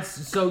 Like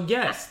that's so.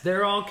 Yes,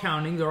 they're all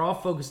counting. They're all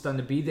focused on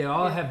the beat. They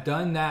all have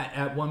done that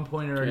at one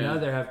point or Yeah.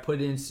 another. Have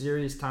put in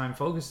serious time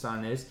focused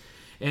on this.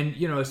 And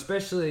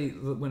especially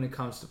when it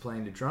comes to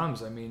playing the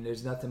drums, I mean,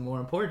 there's nothing more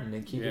important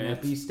than keeping Yeah, that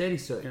it's- beat steady.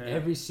 So yeah.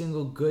 every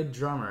single good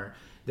drummer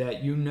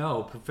that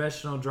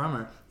professional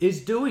drummer,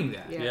 is doing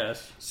that. Yeah.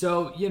 Yes.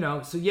 So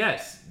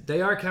yes,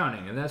 they are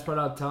counting, and that's what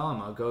I'll tell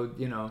them. I'll go,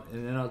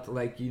 and then I'll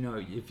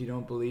if you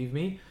don't believe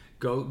me,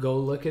 go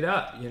look it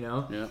up.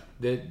 Yeah.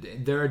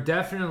 There are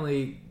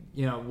definitely,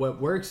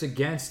 what works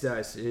against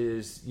us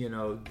is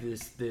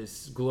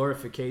this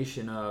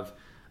glorification of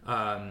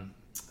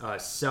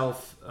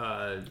self.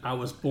 I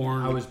was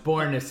born. I was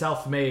born a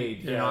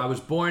self-made. Yeah. I was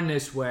born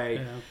this way.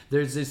 Yeah.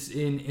 There's this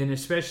in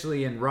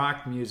especially in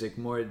rock music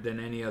more than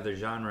any other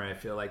genre. I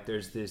feel like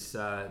there's this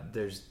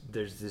there's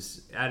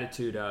this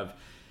attitude of,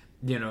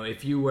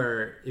 if you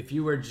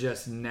were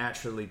just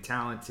naturally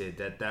talented,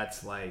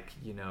 that's like,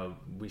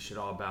 we should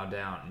all bow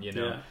down.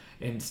 Yeah.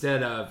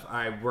 Instead of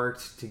I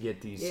worked to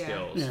get these Yeah.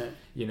 skills.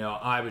 Yeah.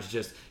 I was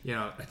just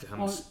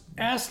Well,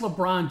 ask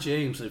LeBron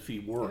James if he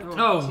worked.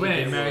 oh man,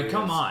 Jesus. man,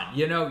 come on.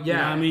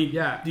 I mean,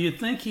 yeah. do you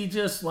think he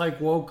just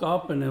like woke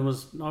up and it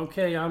was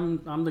okay?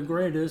 I'm the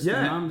greatest. Yeah,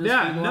 and I'm just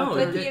yeah, gonna go no, out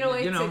there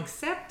But and- it's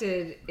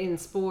accepted in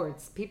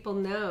sports. People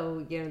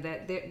know,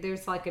 that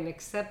there's like an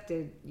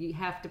accepted. You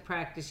have to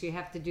practice. You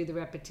have to do the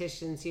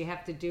repetitions. You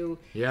have to do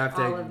You have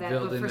to all of that.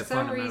 build But in for the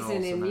some reason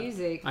fundamentals in and that.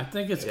 music, I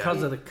think it's Yeah.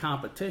 because of the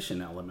competition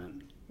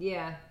element.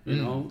 yeah, You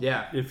know,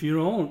 yeah. If you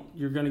don't,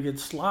 you're going to get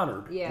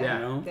slaughtered. yeah, Yeah.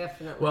 You know?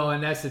 definitely. Well,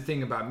 and that's the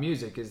thing about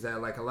music is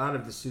that like a lot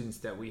of the students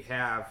that we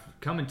have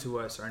coming to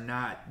us are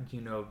not,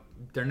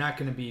 they're not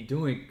going to be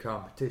doing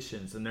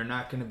competitions, and they're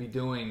not going to be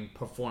doing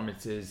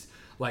performances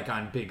like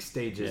on big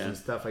stages Yeah. and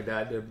stuff like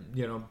that. They're,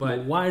 But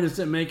but why does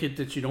it make it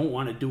that you don't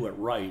want to do it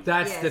right?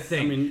 that's the Yes.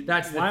 thing. I mean,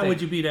 that's the why thing.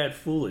 would you be that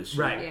foolish?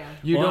 Right. Yeah.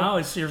 You well, I don't.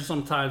 always hear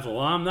sometimes, well,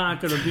 I'm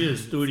not going to be a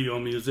studio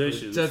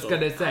musician. Just so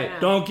gonna say. I know.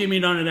 don't give me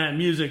none of that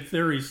music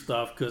theory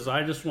stuff because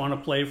I just want to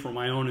play for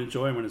my own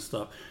enjoyment and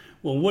stuff.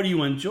 Well, what do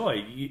you enjoy?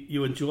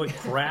 You enjoy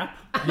crap?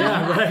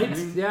 Yeah. Right.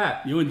 Yeah.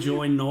 You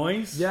enjoy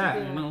noise? Yeah.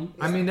 You know?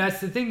 I mean, that's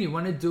the thing. You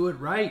want to do it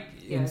right,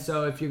 and Yes.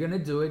 so if you're gonna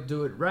do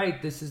it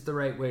right. This is the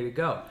right way to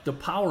go. The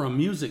power of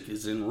music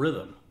is in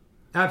rhythm.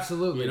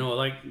 Absolutely. You know,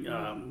 like,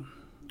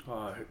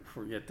 I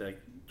forget that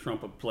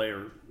trumpet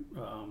player.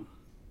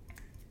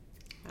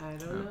 I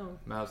don't know.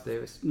 Miles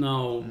Davis.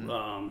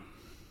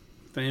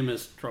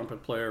 Famous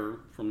trumpet player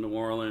from New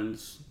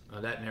Orleans. Oh,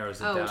 that narrows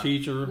it Oh, down.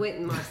 Teacher.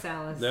 Wynton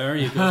Marsalis. There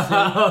you go.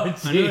 Oh,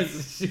 I knew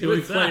jeez. it. We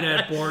played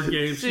that board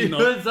game. She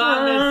was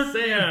on the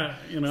same, Yeah,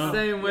 you know.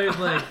 same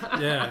wavelength.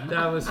 Yeah.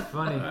 That was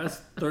funny. That's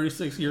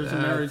 36 years of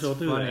marriage. I'll That's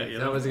do funny. that. You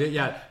That know? was good.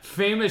 Yeah,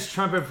 famous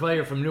trumpet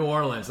player from New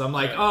Orleans. I'm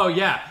like, oh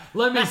yeah,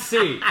 let me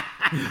see.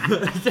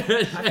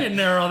 I can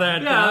narrow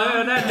that Yeah,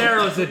 down. that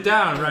narrows it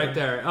down right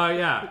there. Oh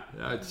yeah,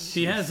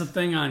 She has a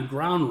thing on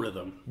ground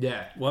rhythm.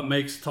 yeah, What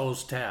makes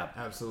toes tap?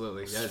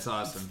 absolutely. That's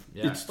awesome.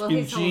 Yeah, It's Well,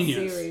 his whole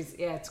ingenious. series,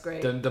 yeah, it's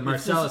great. the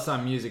Marcellus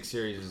on Music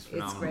series is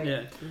phenomenal. great.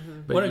 Yeah.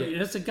 But What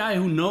yeah- it's a guy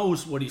who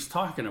knows what he's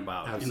talking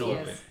about. Absolutely. You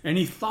know? Yes. And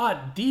he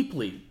thought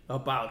deeply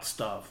about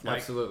stuff. Like,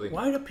 Absolutely.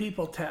 why do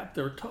people tap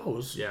their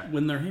toes Yeah.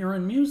 when they're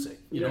hearing music?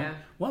 You know, Yeah.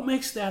 what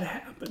makes that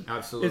happen?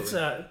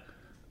 Absolutely.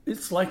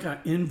 It's like an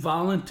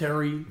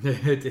involuntary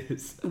It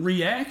is.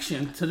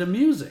 reaction to the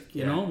music.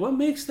 You Yeah. know, what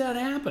makes that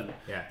happen?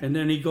 Yeah. And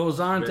then he goes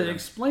on to Rhythm.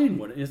 explain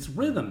what it's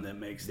rhythm that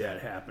makes Yeah.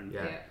 that happen.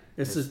 Yeah. Yeah.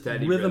 It's A a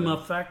steady rhythm rhythm.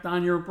 effect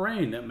on your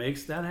brain that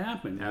makes that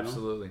happen. You know?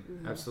 Absolutely,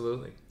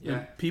 absolutely. Yeah.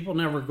 And people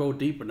never go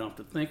deep enough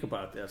to think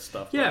about that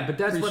stuff. Yeah, but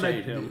that's what I.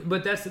 Appreciate him.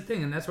 But that's the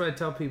thing, and that's what I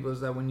tell people is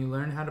that when you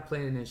learn how to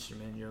play an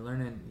instrument, you're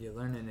learning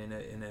in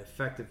an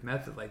effective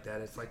method like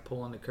that. It's like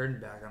pulling the curtain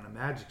back on a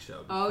magic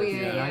show. Oh, Because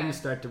yeah, now yeah. you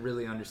start to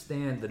really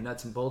understand the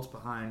nuts and bolts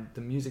behind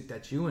the music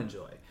that you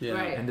enjoy, Yeah.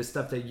 Right. and the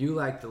stuff that you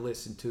like to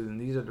listen to, and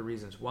these are the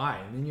reasons why.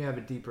 And then you have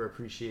a deeper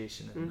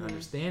appreciation and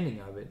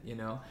understanding of it, you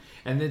know.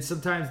 And then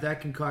sometimes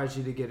that can cause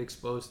you to get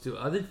exposed to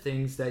other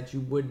things that you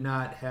would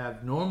not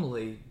have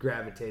normally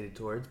gravitated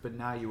towards, but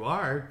now you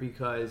are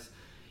because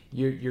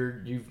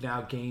you've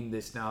now gained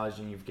this knowledge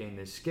and you've gained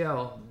this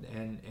skill,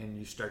 and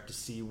you start to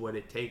see what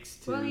it takes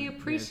to Well, you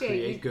appreciate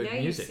create good now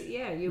music.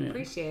 you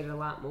appreciate it a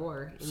lot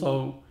more.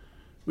 So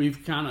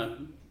we've kind of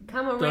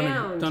Come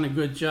around. done a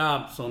good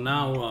job. So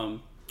now,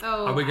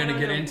 Oh, Are we going to I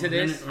get don't know. into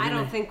this? I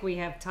don't think we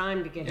have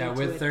time to get Yeah,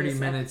 into it. we're 30 this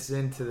minutes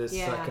into this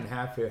Yeah. second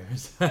half here.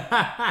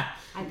 I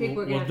think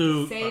we're we'll going to have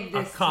do to save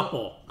a this.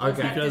 couple. We'll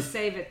Okay. have to Because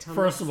save it till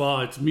First next- of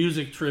all, it's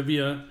music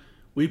trivia.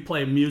 We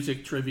play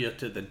music trivia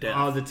to the death.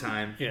 All the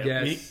time. Yeah,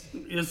 Yes.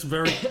 it's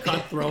very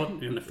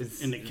cutthroat in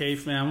the K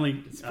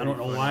family. I don't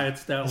know funny. why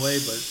it's that way,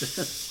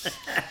 but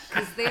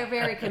because they're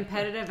very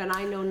competitive and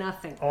I know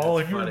nothing.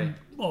 funny.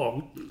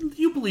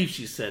 You believe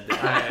she said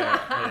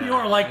that? You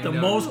are like the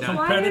know. most Why are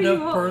competitive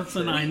you all-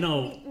 person I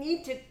know.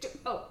 Need to.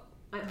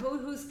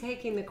 Who's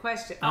taking the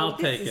question? I'll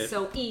this take is it.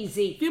 so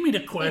easy. Give me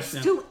the question.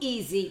 It's too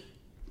easy.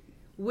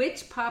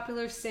 Which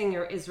popular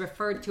singer is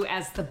referred to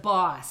as the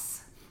boss?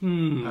 Oh,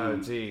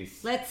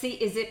 jeez. Let's see.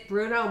 Is it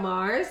Bruno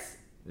Mars,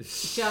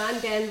 John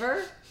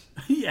Denver,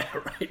 Yeah,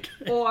 right.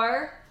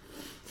 or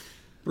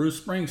Bruce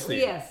Springsteen.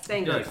 yes?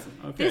 Thank you. Good.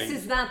 Okay. This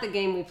is not the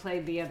game we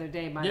played the other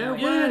day, by Yeah, the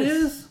way. Yeah, it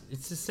is.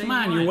 It's the same Come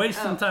on, one. you're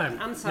wasting Oh, time.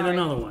 I'm Get sorry.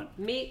 another one.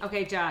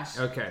 Okay, Josh.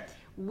 Okay.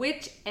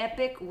 Which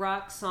epic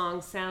rock song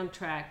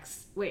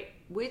soundtracks?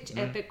 Which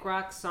epic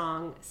rock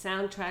song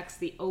soundtracks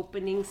the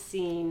opening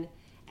scene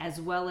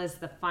as well as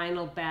the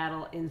final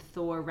battle in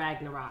Thor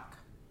Ragnarok?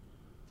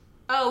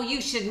 Oh,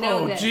 you should know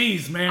Oh, this.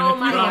 jeez, man. Oh if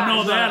my you don't know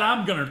gosh. that,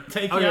 I'm going to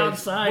take you Okay.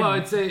 outside. Well,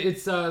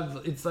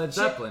 it's Led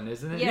Zeppelin,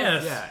 isn't it?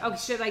 Yes. Yes. Yeah. Oh,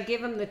 should I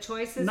give him the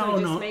choices No, or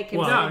just no. make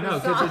him Well, sing No,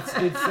 the song?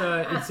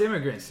 because it's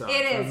immigrant song. It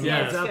is. from Yeah,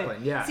 Led it's Zeppelin.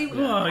 good. Yeah. See,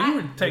 Oh, you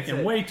were taking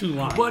it. way too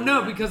long. Well,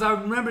 no, because I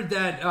remembered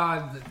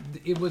that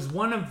it was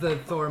one of the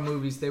Thor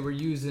movies they were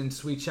using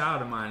 "Sweet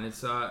Child of Mine."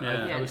 It's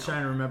Yeah. I was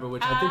trying to remember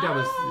which. I think that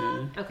was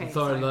Okay.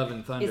 Thor: sorry. Love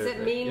and Thunder. Is it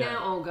but me yeah.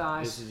 now? Oh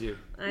gosh. This is you.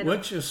 I don't-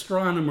 Which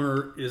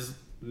astronomer is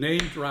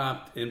name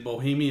dropped in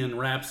Bohemian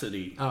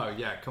Rhapsody? Oh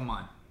yeah, come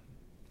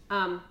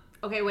on.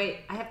 Okay, wait.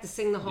 I have to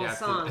sing the whole Yeah,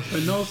 song.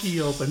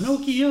 Pinocchio,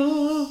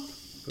 Pinocchio,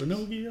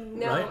 Pinocchio.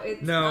 No, right?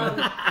 it's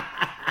No.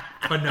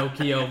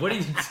 Pinocchio. What are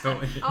you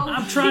doing? Oh,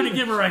 I'm trying to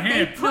give her a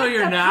hint. put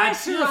you're the not.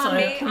 pressure Yes, on I'm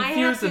me. I have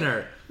confusing to-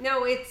 her.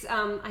 No, it's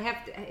I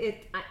have to.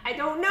 I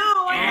don't know.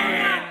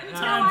 I don't know.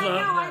 Time's up.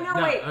 I know.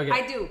 No, Wait, okay.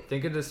 I do.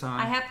 Think of the song.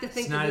 I have to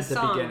think it's not of the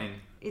at song. the beginning.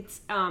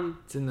 It's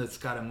It's in the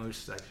Scaramouche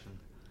section.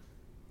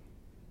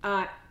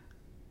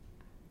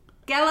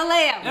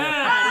 Galileo.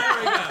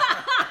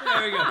 Ah,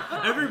 there we go.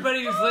 There we go.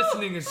 Everybody who's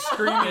listening is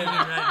screaming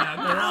right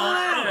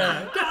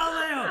now.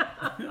 Galileo!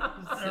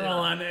 They're all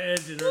on the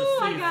edge of their Ooh,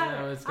 I seats. got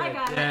That it. was I good.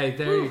 got it. Hey,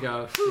 there you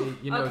go. See,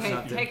 you know Okay,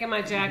 something. taking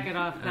my jacket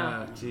off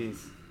now. Oh,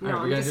 jeez. No, All right,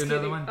 I'm we're gonna just do another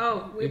kidding. one.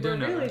 Oh, we You're were doing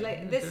another really one. late.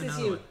 Let's This do is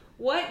another you. one.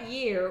 What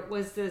year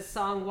was the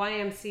song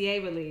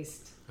YMCA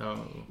released? Oh.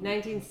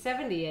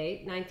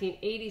 1978,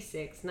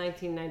 1986,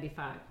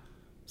 1995.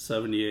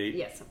 78.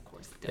 Yes, of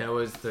course. That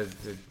was the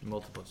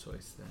multiple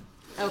choice then.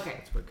 Okay.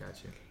 That's what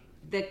got you.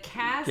 The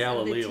cast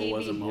Galileo of the TV.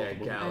 wasn't Yeah,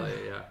 multiple.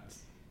 Galileo, yeah.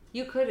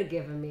 You could have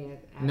given me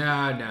a.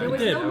 No, There you was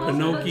did. no That was-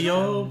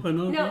 Pinocchio,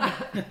 Pinocchio. No,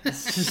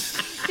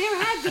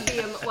 there had to be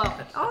a. Well,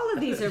 all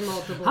of these are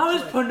multiple. How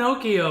is choice.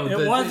 Pinocchio?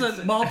 It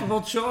wasn't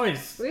multiple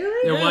choice.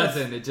 Really? It Yes.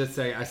 wasn't. It just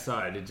said, I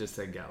saw it. It just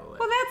said Galileo.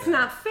 Well, that's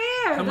not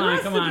fair. Come The on,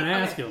 rest come of on, the-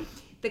 ask okay. him.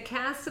 The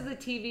cast of the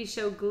TV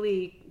show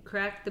Glee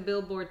cracked the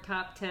Billboard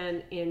Top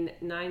 10 in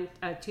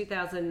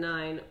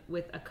 2009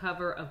 with a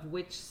cover of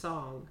which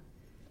song?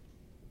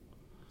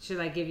 Should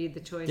I give you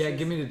the choices? Yeah,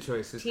 give me the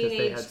choices because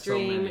they had Teenage so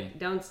Dream, many.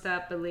 Don't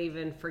Stop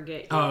Believin',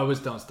 Forget You. Oh, it was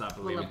Don't Stop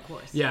Believing. of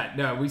course. Yeah,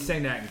 no, we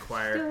sang that in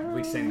choir.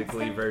 We sang the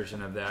Glee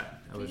version of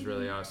that. That was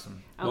really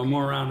awesome. One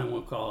more round and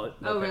we'll call it.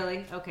 Oh, okay.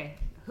 really? Okay.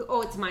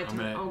 Oh, it's my I'm turn.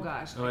 gonna- Oh,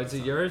 gosh. Oh, is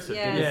it yours? Or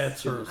Yes. Yeah,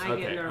 it's hers. I get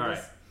Okay, all nervous.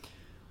 right.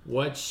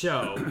 What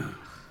show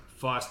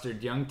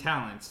fostered young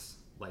talents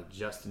like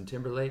Justin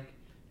Timberlake,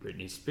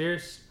 Britney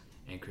Spears,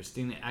 and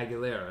Christina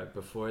Aguilera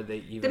before they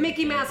even The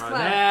Mickey became Mouse part-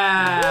 Club.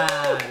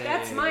 Yeah, Woo! there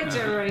That's you my go. There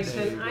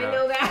generation. you I go.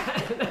 know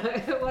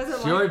that. It wasn't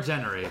It's like your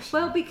generation.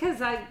 well because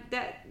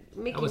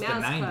Mickey was the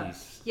Mouse Club.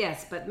 90s.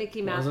 Yes, but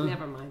Mickey Mouse. Was it?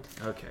 Never mind.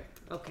 Okay.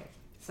 Okay,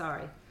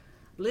 sorry.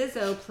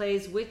 Lizzo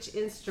plays which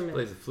instrument?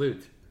 Plays the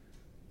flute.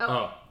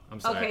 Oh, I'm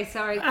sorry. Okay,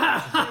 sorry.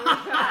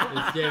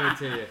 Just gave it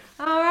to you.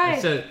 All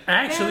right. So,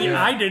 Actually, Very-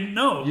 I didn't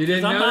know. You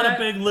didn't 'cause I'm know not that?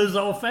 a big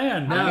Lizzo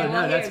fan. No. Okay,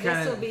 well, that's here,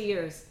 kinda- this will be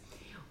yours.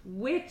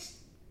 Which?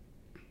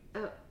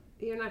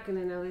 You're not going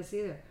to know this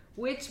either.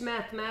 Which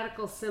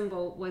mathematical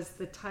symbol was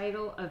the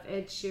title of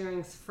Ed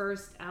Sheeran's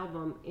first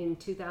album in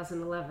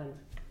 2011?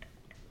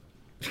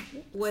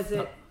 Was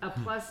it a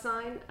plus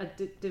sign, a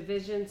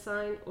division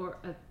sign, or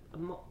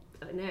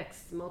an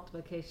X,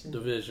 multiplication?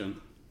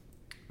 Division.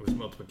 It was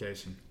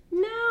multiplication.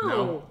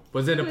 No.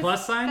 Was it a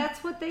plus sign?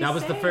 That's what they That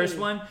was say. the first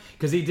one?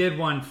 Because he did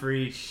one for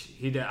each.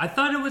 He did. I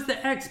thought it was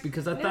the X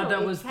because I thought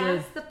that was it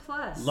has the... the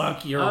plus.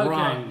 Luck, you're Okay,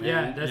 wrong, man.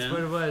 yeah, that's what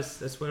it was.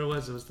 That's what it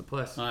was. It was the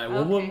plus. All right,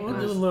 well, Okay. we'll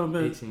do a little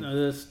bit 18. of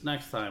this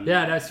next time.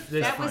 Yeah, that's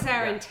That was fine.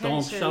 our Yeah. intention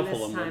Don't shuffle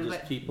this them. time. We'll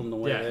just But keep them the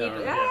way Yeah. they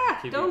keep,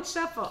 are. keep don't it-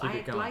 shuffle. keep it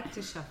I'd going. like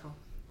to shuffle.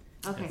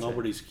 Okay.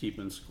 Nobody's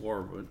keeping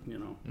score, but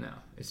No,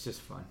 it's just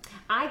fun.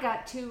 I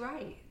got 2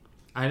 right.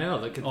 I know.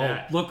 Look at oh,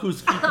 that. look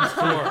who's keeping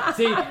score.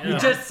 See, you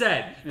just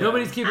said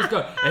nobody's keeping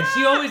score, and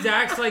she always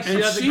acts like she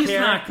And doesn't she's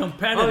care. not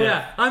competitive. Oh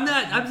yeah, I'm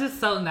not. I'm just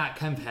so not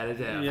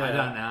competitive. Yeah. I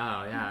don't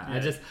know.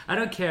 Yeah, I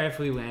don't care if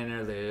we win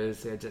or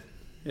lose. I just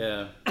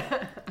Yeah.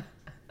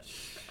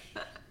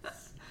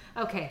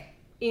 Okay.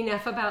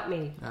 Enough about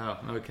me. oh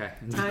okay.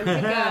 Time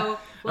to go.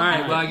 All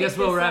right. Well, I pick guess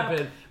we'll this wrap up.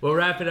 it. We'll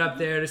wrap it up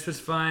there. This was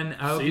fun.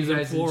 I hope you Season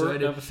guys 4,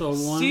 enjoyed it. episode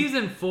 1.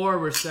 Season 4.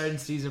 We're starting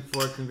season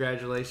 4.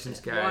 Congratulations,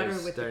 guys. Water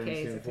with the Starting K's,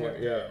 season 4.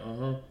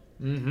 apparently.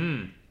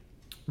 Yeah.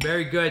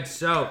 Very good.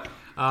 So,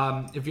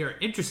 if you're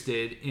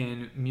interested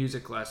in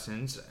music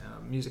lessons,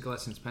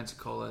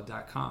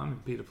 musiclessonspensacola.com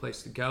would be the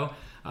place to go.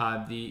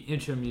 The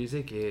intro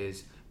music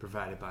is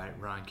provided by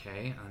Ron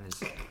Kay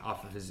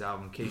off of his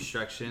album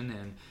K-Struction,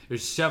 and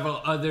there's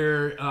several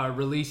other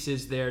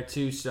releases there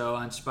too. So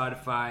on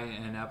Spotify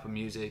and Apple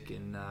Music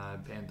and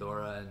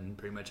Pandora and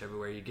pretty much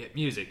everywhere you get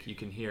music, you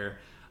can hear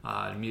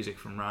the music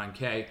from Ron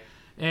Kay.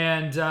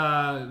 And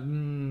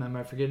am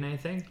I forgetting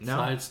anything? No.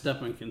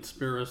 Sidestepping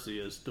Conspiracy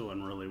is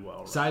doing really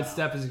well. Right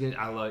Sidestep is good.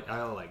 I like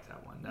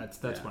that one. That's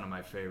Yeah. one of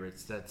my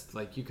favorites. That's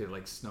like you could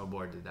like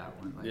snowboard to that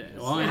one. Like, Yeah,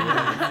 it's, well,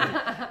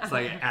 yeah. it's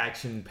like an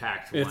action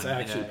packed one. It's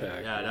action-packed,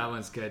 Yeah, yeah. that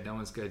one's good. That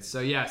one's good. So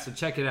yeah, so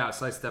check it out.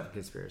 Sidestep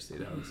Conspiracy.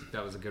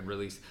 That was a good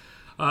release.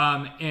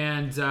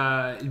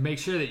 And make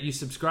sure that you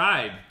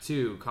subscribe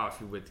to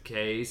Coffee with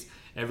K's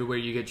everywhere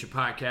you get your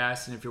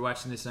podcasts. And if you're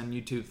watching this on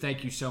YouTube,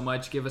 thank you so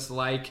much. Give us a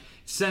like.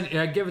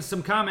 Give us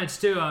some comments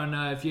too on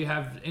if you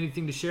have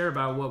anything to share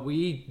about what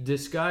we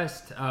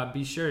discussed.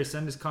 Be sure to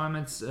send us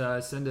comments.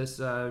 Send us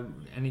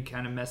any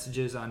kind of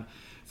messages on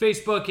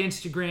Facebook,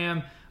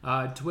 Instagram,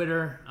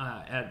 Twitter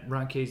at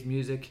Ron K's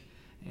Music.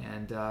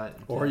 And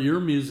Or your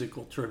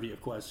musical trivia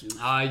questions.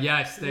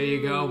 yes, there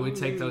you go. We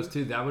take those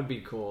too. That would be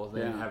cool.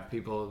 Then Yeah. have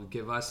people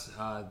give us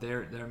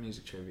their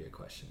music trivia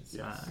questions.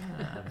 Yes.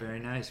 Very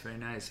nice, very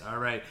nice. All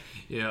right,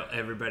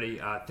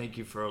 everybody, thank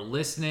you for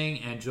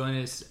listening, and join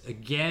us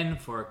again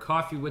for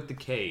Coffee with the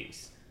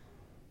K's.